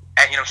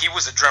 he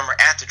was a drummer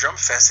at the Drum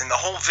Fest, and the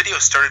whole video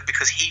started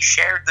because he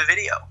shared the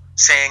video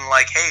saying,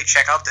 like, hey,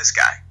 check out this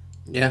guy.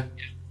 Yeah.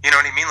 You know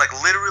what I mean? Like,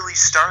 literally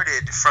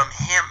started from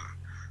him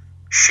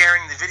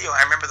sharing the video.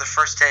 I remember the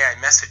first day I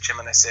messaged him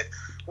and I said,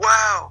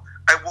 wow,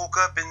 I woke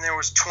up and there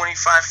was 25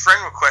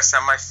 friend requests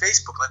on my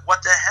Facebook. Like,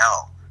 what the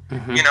hell?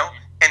 Mm-hmm.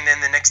 And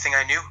then the next thing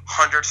I knew,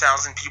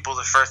 100,000 people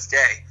the first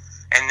day.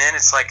 And then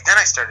it's like, then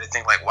I started to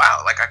think like,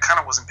 wow, like I kind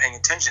of wasn't paying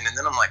attention. And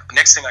then I'm like, the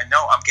next thing I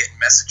know, I'm getting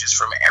messages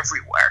from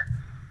everywhere.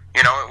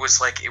 It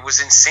was like, it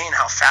was insane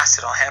how fast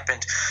it all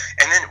happened.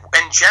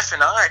 And Jeff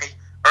and I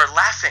are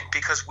laughing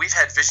because we've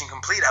had Vision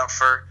Complete out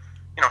for,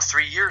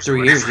 3 years or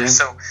whatever. 3 years,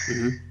 yeah. So,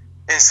 mm-hmm.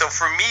 And so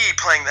for me,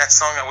 playing that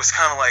song, I was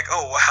kind of like,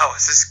 oh, wow,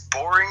 is this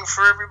boring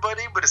for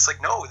everybody? But it's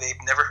like, no, they've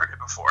never heard it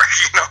before,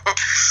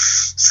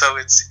 So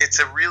it's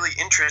a really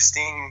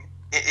interesting,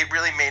 it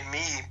really made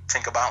me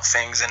think about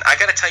things. And I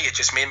got to tell you, it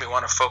just made me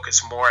want to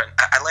focus more. And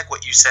I like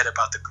what you said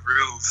about the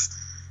groove.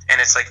 And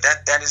it's like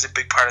that is a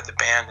big part of the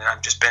band. And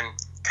I've just been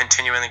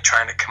continually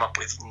trying to come up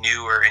with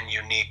newer and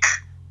unique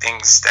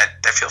things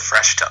that feel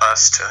fresh to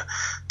us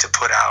to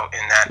put out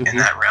in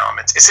that realm.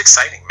 It's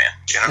exciting, man.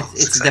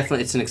 It's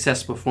definitely, it's an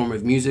accessible form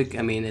of music.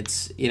 I mean,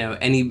 it's,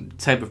 any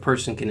type of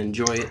person can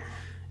enjoy it,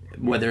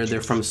 whether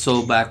they're from a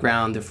soul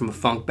background, they're from a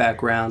funk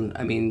background.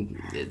 I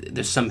mean,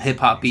 there's some hip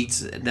hop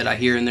beats that I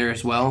hear in there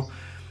as well.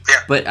 Yeah.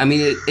 But I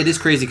mean, it is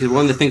crazy because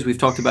one of the things we've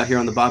talked about here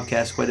on the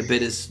Bobcast quite a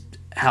bit is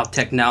how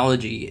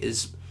technology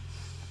is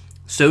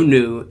so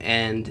new,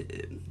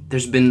 and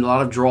there's been a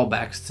lot of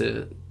drawbacks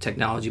to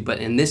technology. But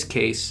in this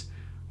case,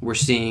 we're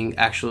seeing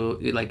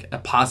actually like a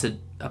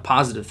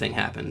positive thing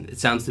happen. It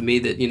sounds to me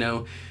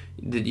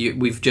that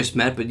we've just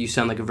met, but you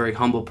sound like a very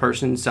humble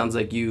person. It sounds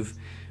like you've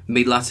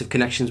made lots of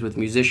connections with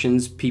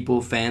musicians,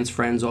 people, fans,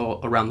 friends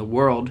all around the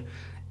world.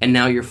 And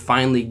now you're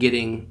finally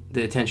getting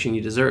the attention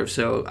you deserve.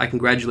 So I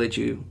congratulate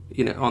you,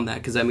 on that.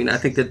 Because, I mean, I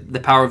think that the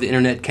power of the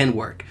internet can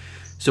work.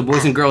 So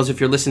boys and girls, if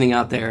you're listening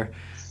out there,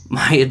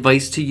 my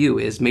advice to you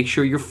is make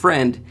sure your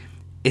friend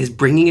is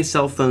bringing a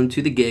cell phone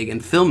to the gig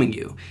and filming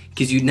you.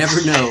 Because you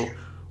never know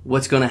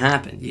what's going to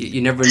happen. You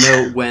never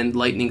know when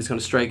lightning is going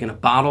to strike in a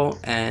bottle.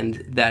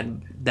 And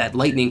that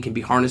lightning can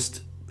be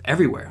harnessed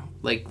everywhere,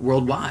 like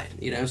worldwide,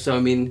 So, I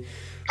mean...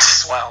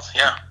 It's wild,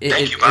 yeah.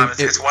 Thank you, Bob.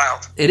 It's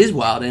wild. It is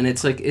wild, and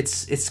it's like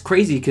it's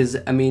crazy because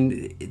I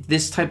mean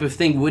this type of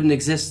thing wouldn't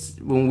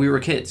exist when we were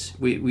kids.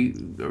 We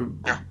are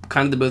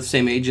kind of both the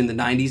same age in the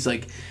 '90s.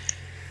 Like,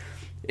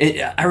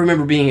 I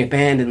remember being in a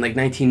band in like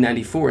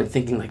 1994 and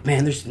thinking like,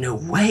 man, there's no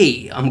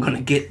way I'm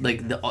gonna get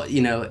like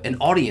an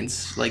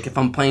audience. Like if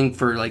I'm playing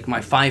for like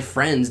my 5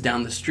 friends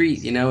down the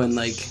street, and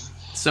like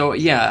so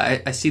yeah,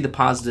 I see the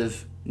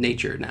positive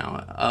nature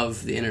now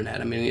of the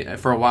internet. I mean,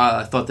 for a while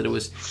I thought that it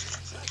was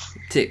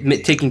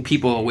taking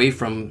people away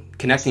from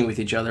connecting with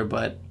each other,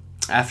 but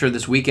after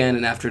this weekend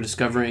and after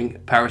discovering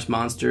Paris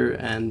Monster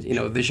and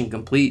Vision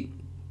Complete,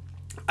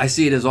 I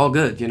see it as all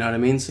good. You know what I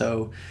mean?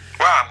 So,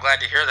 wow, I'm glad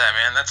to hear that,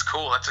 man. That's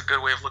cool. That's a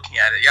good way of looking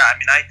at it. Yeah, I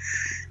mean,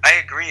 I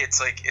agree. It's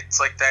like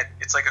that.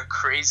 It's like a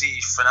crazy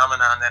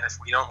phenomenon that if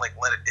we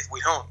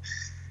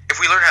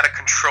learn how to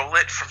control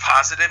it for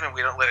positive and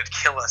we don't let it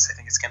kill us, I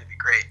think it's going to be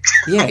great.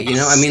 Yeah,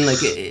 I mean,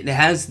 like it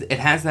has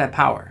that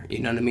power. You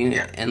know what I mean?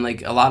 Yeah. And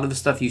like a lot of the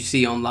stuff you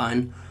see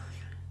online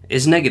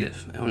is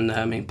negative. And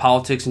I mean,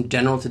 politics in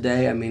general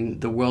today. I mean,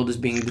 the world is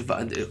being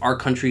divided. Our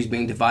country is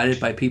being divided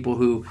by people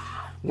who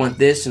want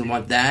this and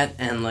want that.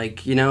 And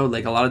like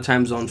like a lot of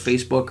times on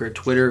Facebook or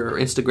Twitter or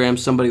Instagram,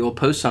 somebody will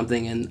post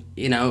something and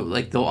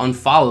like they'll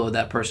unfollow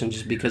that person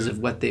just because of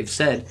what they've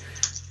said.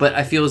 But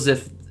I feel as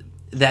if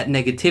that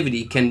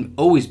negativity can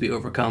always be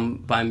overcome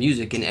by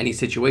music in any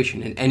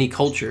situation, in any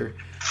culture.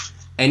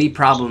 Any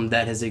problem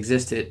that has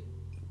existed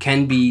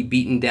can be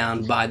beaten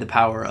down by the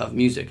power of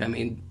music. I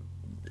mean,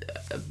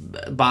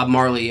 Bob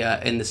Marley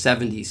in the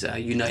 70s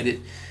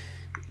united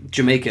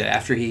Jamaica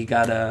after he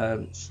got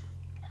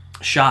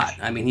shot.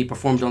 I mean, he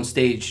performed on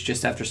stage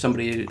just after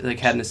somebody like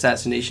had an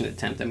assassination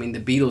attempt. I mean, the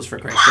Beatles, for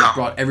Christ's sake,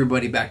 brought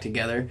everybody back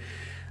together.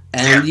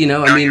 And I mean,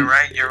 you're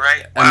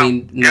right. Wow. I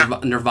mean,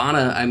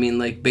 Nirvana. I mean,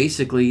 like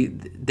basically,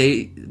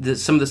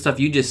 some of the stuff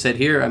you just said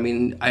here. I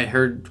mean, I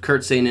heard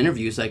Kurt say in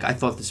interviews, like, I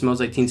thought "The Smells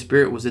Like Teen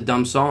Spirit" was a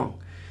dumb song.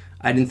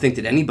 I didn't think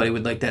that anybody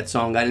would like that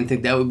song. I didn't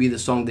think that would be the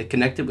song that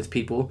connected with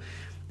people.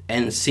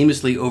 And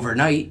seamlessly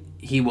overnight,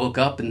 he woke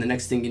up, and the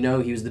next thing you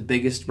know, he was the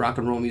biggest rock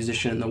and roll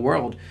musician in the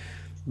world.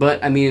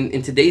 But I mean,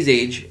 in today's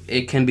age,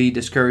 it can be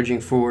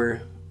discouraging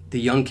for the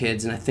young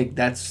kids, and I think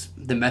that's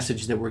the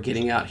message that we're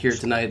getting out here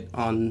tonight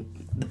on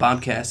the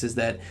Bobcast is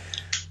that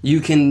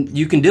you can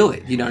do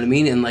it, you know what I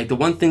mean? And like the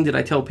one thing that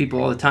I tell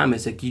people all the time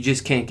is like you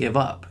just can't give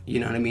up, you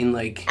know what I mean?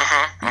 Like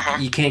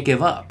you can't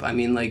give up. I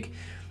mean, like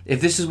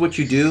if this is what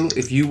you do,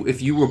 if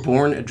you were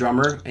born a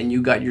drummer and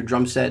you got your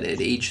drum set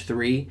at age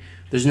 3,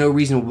 there's no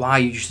reason why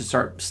you should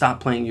stop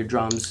playing your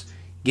drums,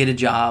 get a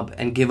job,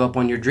 and give up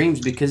on your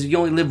dreams because you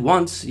only live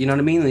once, you know what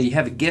I mean? And you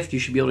have a gift, you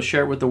should be able to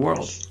share it with the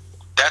world.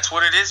 That's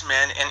what it is,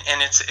 man,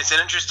 and it's an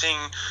interesting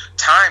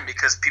time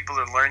because people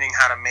are learning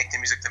how to make the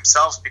music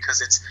themselves because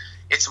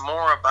it's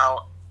more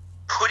about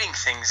putting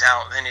things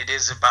out than it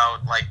is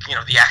about like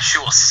the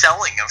actual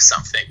selling of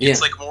something. Yeah.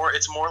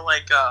 It's more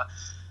like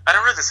I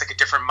don't know. It's like a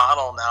different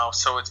model now.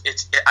 So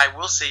I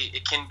will say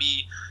it can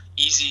be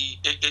easy.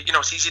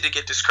 It's easy to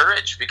get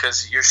discouraged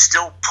because you're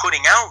still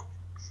putting out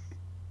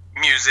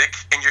music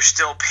and you're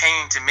still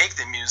paying to make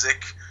the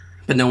music.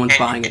 But no one's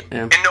buying it.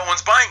 Yeah. And no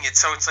one's buying it,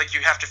 so it's like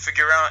you have to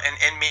figure out,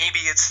 and maybe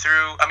it's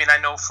through. I mean, I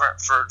know for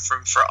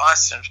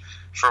us and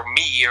for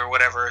me or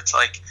whatever, it's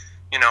like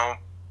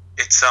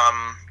it's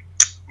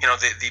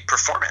the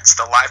performance,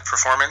 the live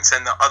performance,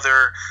 and the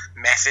other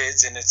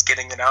methods, and it's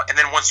getting it out. And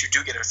then once you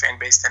do get a fan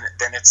base,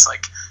 then it's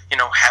like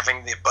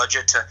having the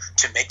budget to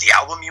make the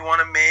album you want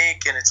to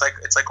make, and it's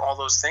like all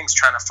those things,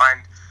 trying to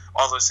find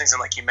all those things, and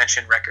like you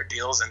mentioned, record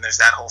deals, and there's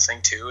that whole thing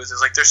too. Is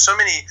there's like there's so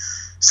many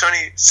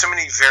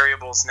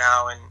variables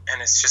now, and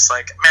it's just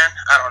like, man,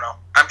 I don't know.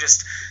 I'm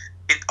just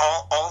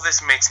all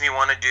this makes me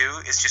want to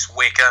do is just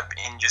wake up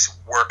and just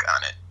work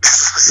on it.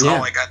 That's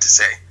all I got to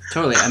say.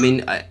 Totally. I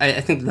mean, I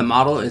think the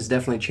model is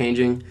definitely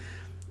changing.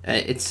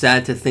 It's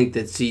sad to think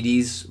that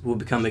CDs will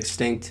become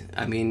extinct.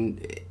 I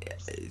mean,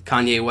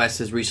 Kanye West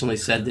has recently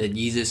said that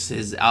Yeezus,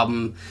 his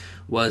album,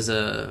 was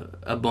a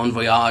bon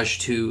voyage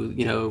to,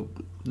 you know,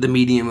 the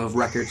medium of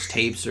records,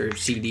 tapes, or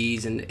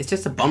CDs, and it's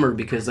just a bummer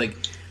because, like,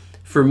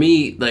 for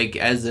me, like,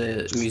 as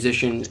a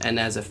musician and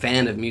as a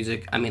fan of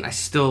music, I mean, I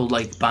still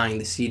like buying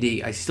the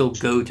CD. I still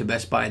go to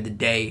Best Buy the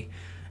day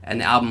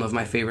an album of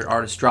my favorite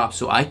artist drops,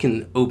 so I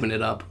can open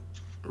it up,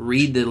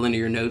 read the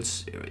linear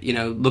notes, you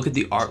know, look at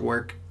the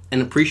artwork,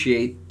 and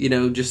appreciate, you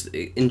know, just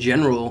in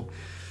general.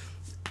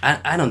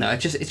 I don't know.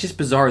 It's just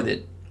bizarre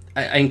that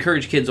I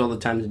encourage kids all the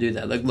time to do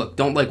that. Like, look,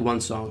 don't like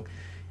one song,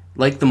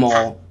 like them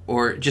all,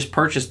 or just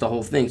purchase the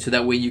whole thing, so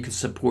that way you can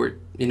support,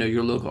 you know,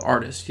 your local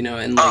artist. You know,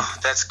 and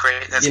like, that's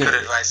great. That's good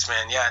advice,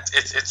 man. Yeah,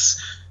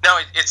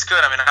 it's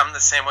good. I mean, I'm the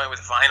same way with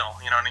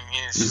vinyl. You know what I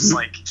mean? It's just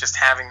like just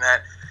having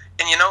that,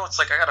 and you know, it's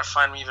like I gotta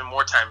find even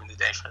more time in the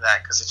day for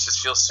that because it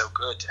just feels so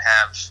good to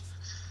have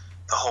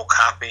the whole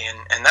copy,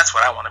 and that's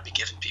what I want to be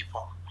giving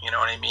people. You know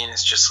what I mean?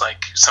 It's just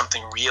like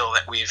something real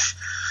that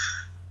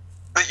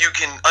you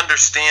can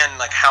understand,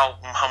 like how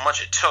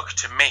much it took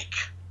to make.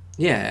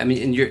 Yeah, I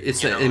mean, and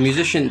a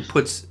musician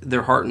puts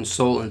their heart and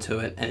soul into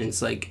it, and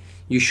it's like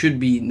you should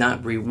be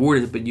not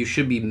rewarded, but you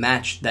should be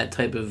matched that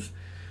type of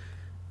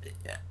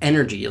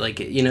energy. Like,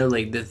 you know,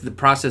 like the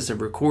process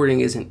of recording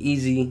isn't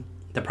easy.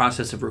 The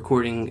process of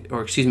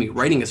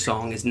writing a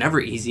song is never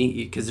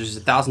easy because there's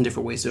 1,000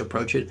 different ways to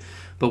approach it.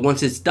 But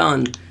once it's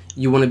done,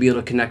 you want to be able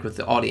to connect with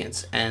the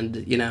audience,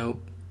 and you know,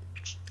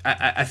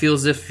 I feel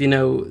as if, you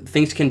know,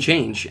 things can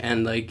change,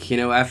 and like, you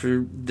know,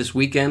 after this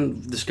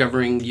weekend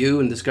discovering you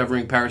and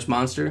discovering Paris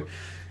Monster,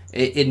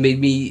 it made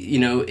me, you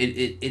know,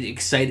 it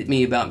excited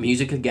me about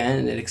music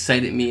again. It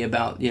excited me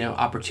about, you know,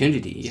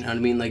 opportunity. You know what I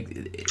mean? Like,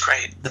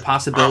 the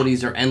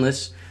possibilities are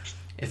endless.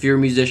 If you're a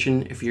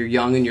musician, if you're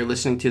young and you're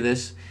listening to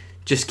this,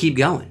 just keep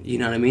going, you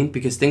know what I mean?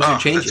 Because things are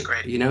changing,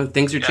 you know,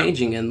 things are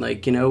changing. And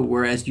like, you know,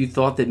 whereas you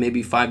thought that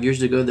maybe 5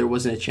 years ago there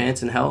wasn't a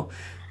chance in hell,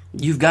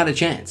 you've got a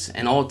chance.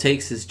 And all it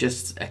takes is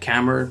just a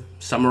camera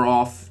somewhere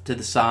off to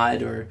the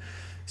side or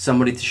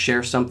somebody to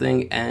share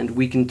something, and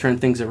we can turn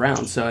things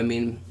around. So, I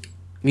mean,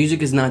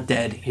 music is not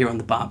dead here on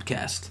the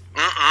Bobcast.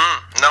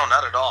 No,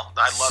 not at all.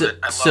 I love it.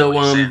 I love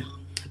what you're saying.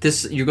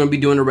 You're going to be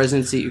doing a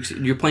residency.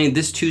 You're playing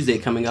this Tuesday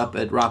coming up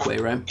at Rockaway,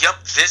 right?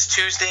 Yep, this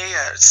Tuesday,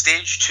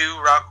 Stage 2,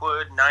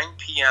 Rockwood, 9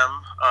 p.m.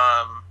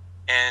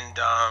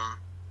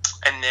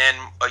 And then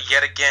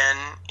yet again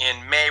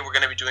in May, we're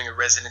going to be doing a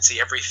residency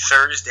every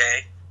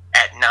Thursday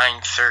at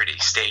 9:30,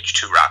 Stage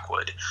 2,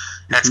 Rockwood.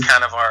 That's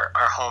kind of our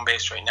home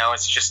base right now.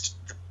 It's just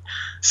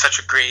such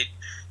a great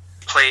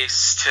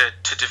place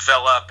to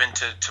develop and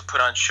to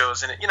put on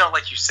shows. And, you know,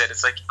 like you said,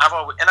 it's like I've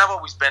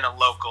always been a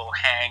local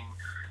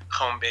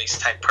home base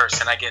type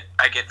person. I get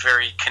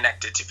very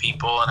connected to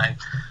people, and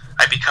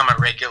I become a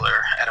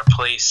regular at a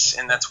place,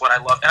 and that's what I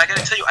love. And I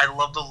gotta tell you, I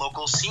love the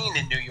local scene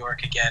in New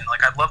York again.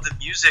 Like, I love the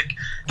music.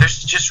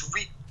 There's just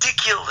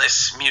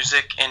ridiculous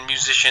music and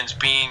musicians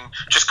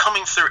just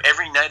coming through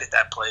every night at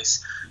that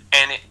place.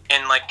 And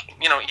like,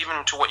 you know,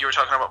 even to what you were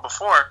talking about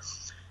before,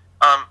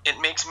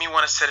 it makes me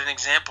want to set an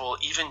example,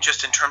 even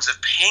just in terms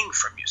of paying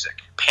for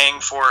music,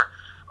 paying for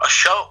a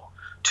show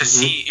to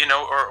see, you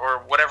know, or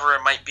whatever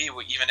it might be,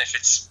 even if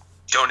it's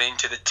donating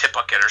to the tip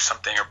bucket or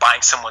something, or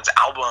buying someone's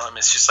album.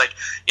 It's just like,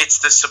 it's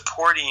the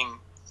supporting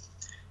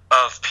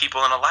of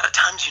people. And a lot of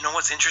times, you know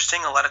what's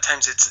interesting? A lot of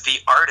times it's the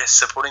artists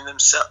supporting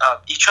themselves,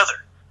 each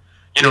other.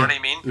 You know what I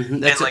mean?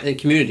 That's a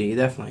community,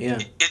 definitely, yeah.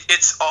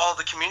 It's all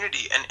the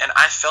community. And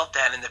I felt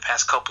that in the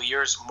past couple of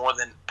years more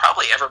than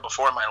probably ever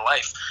before in my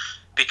life.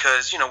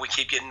 Because, you know, we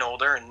keep getting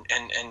older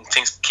and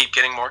things keep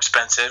getting more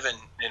expensive, and,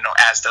 you know,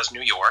 as does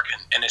New York.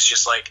 And it's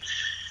just like,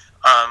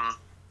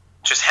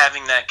 just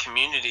having that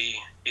community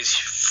is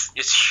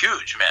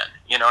huge, man.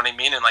 You know what I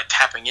mean? And like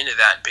tapping into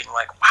that and being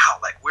like, wow,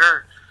 like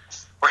we're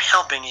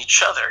helping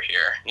each other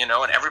here, you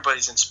know, and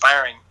everybody's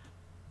inspiring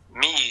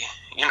me.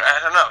 You know, I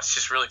don't know. It's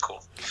just really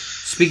cool.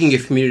 Speaking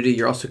of community,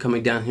 you're also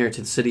coming down here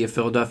to the city of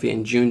Philadelphia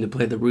in June to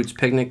play the Roots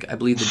Picnic. I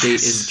believe the date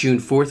is June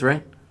 4th,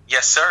 right?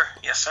 Yes, sir.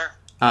 Yes, sir.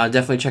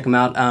 Definitely check them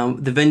out.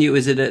 The venue,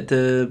 is it at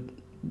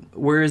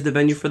where is the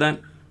venue for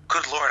that?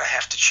 Good Lord, I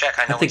have to check.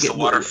 I know it's the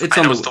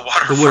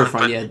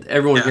waterfront. Yeah,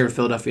 everyone here in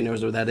Philadelphia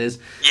knows where that is.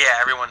 Yeah,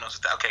 everyone knows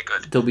that. Okay,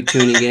 good. They'll be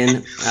tuning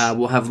in.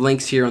 We'll have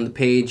links here on the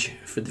page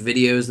for the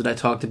videos that I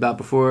talked about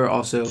before.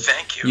 Also,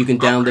 thank you. You can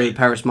download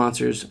Paris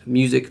Monster's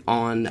music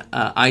on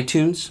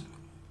iTunes.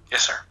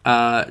 Yes,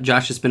 sir.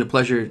 Josh, it's been a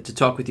pleasure to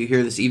talk with you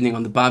here this evening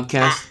on the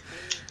Bobcast.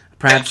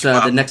 Perhaps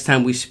the next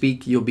time we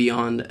speak, you'll be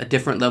on a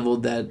different level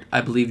that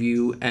I believe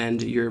you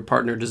and your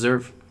partner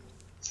deserve.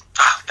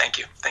 Thank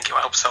you. Thank you.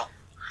 I hope so.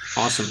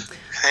 Awesome.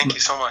 Thank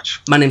you so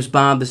much. My name's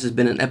Bob. This has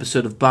been an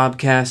episode of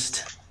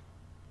Bobcast.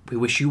 We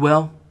wish you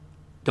well.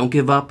 Don't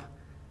give up.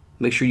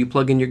 Make sure you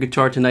plug in your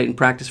guitar tonight and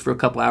practice for a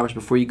couple hours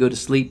before you go to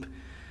sleep.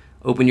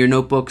 Open your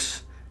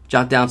notebooks.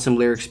 Jot down some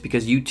lyrics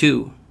because you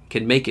too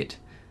can make it.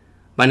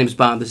 My name's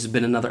Bob. This has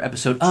been another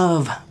episode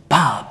of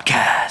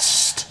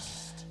Bobcast.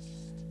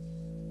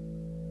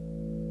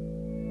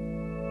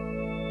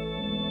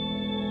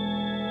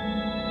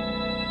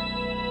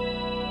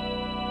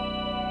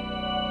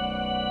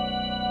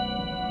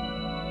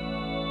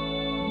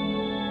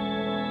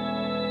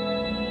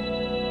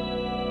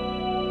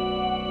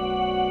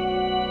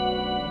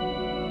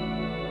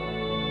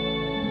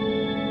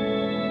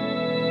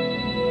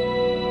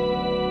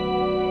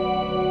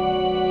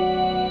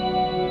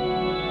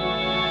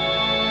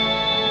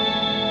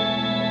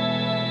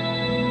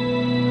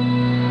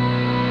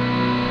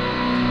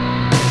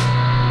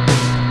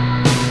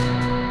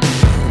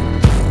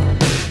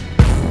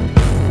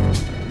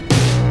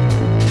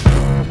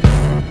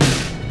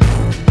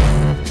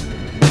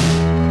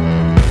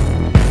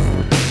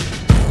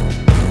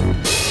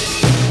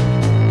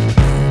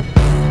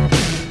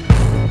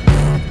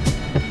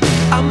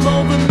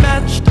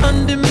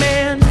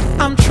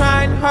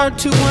 hard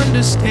to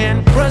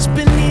understand. Crushed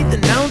beneath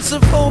an ounce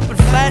of hope, but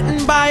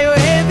flattened by your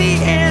heavy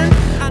hand.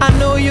 I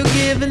know you're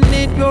giving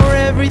it your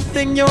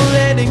everything, you're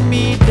letting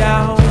me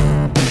down.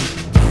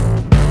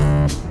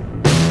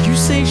 You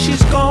say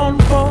she's gone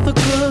for the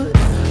good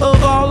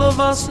of all of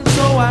us, and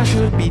so I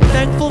should be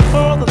thankful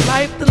for the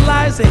life that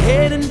lies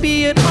ahead, and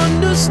be it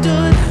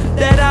understood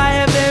that I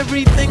have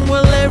everything,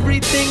 well,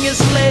 everything is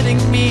letting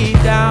me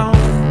down.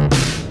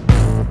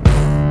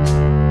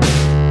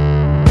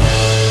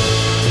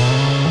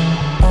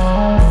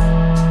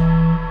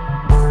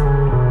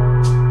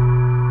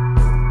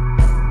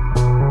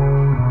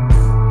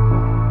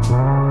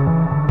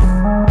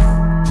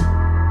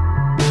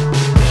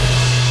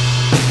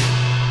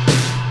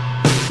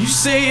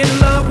 Say in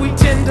love we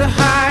tend to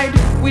hide,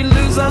 we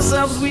lose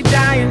ourselves, we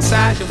die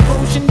inside.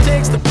 Devotion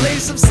takes the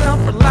place of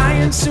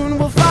self-reliance, soon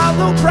we'll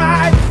follow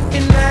pride.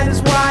 And that is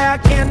why I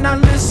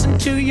cannot listen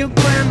to your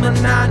grammar,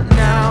 not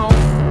now.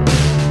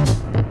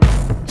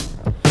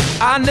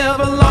 I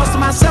never lost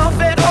myself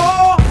at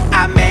all.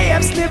 I may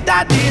have slipped,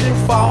 I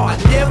didn't fall. I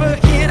never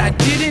hit, I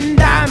didn't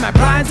die. My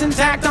pride's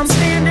intact, I'm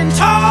standing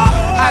tall.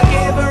 I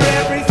gave her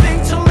everything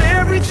till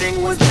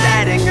everything was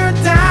letting her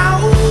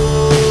down.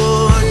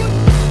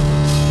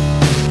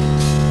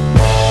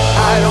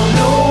 I don't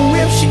know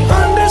if she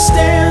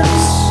understands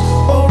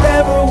or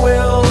ever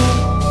will,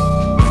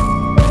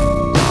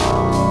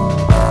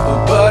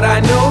 but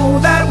I know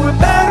that we're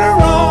better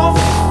off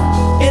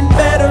and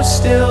better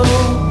still.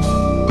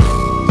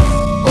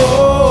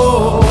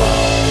 Oh,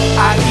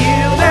 I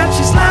hear that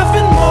she's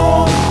laughing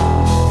more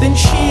than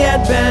she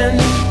had been,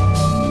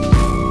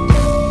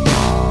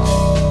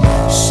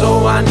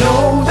 so I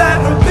know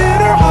that her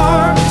bitter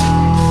heart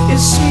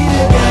is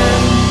sweet again.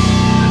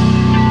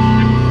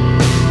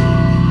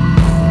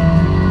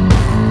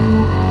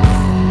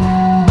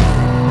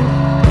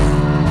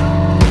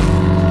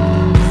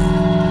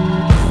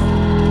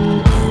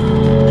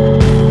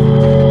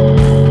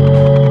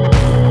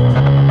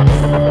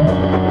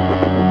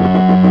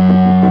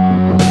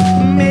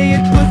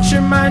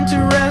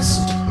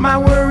 My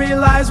worry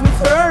lies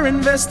with her,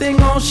 investing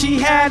all she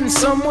had in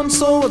someone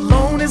so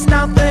alone is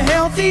not the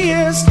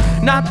healthiest.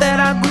 Not that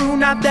I grew,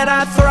 not that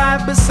I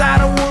thrived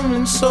beside a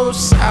woman so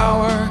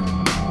sour.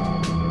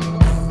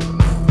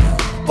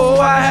 Oh,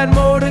 I had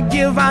more to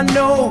give, I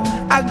know.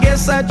 I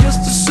guess I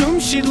just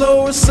assumed she'd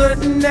lower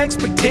certain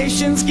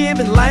expectations,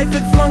 given life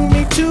had flung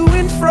me to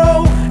and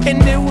fro,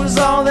 and it was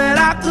all that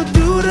I could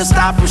do to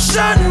stop her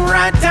shutting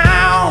right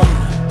down.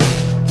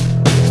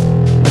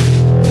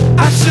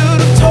 I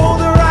should have told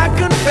her, I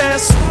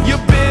confess, your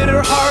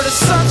bitter heart is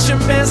such a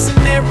mess,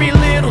 and every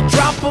little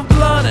drop of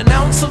blood, an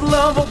ounce of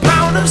love, a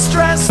pound of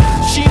stress.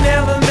 She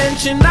never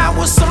mentioned I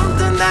was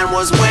something that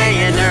was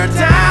weighing her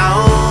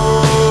down.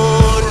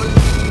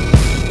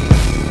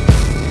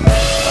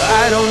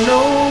 I don't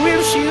know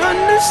if she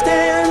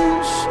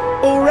understands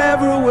or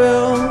ever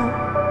will,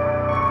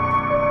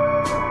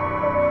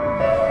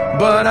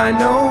 but I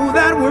know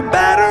that we're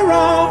better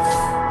off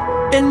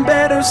and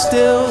better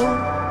still.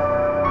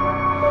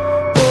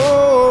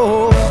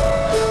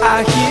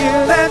 I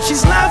hear that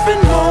she's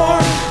laughing more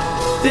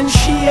than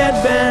she had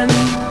been,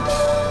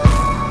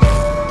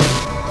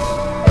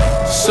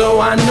 so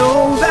I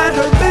know that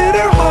her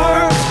bitter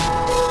heart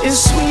is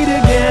sweet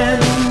again.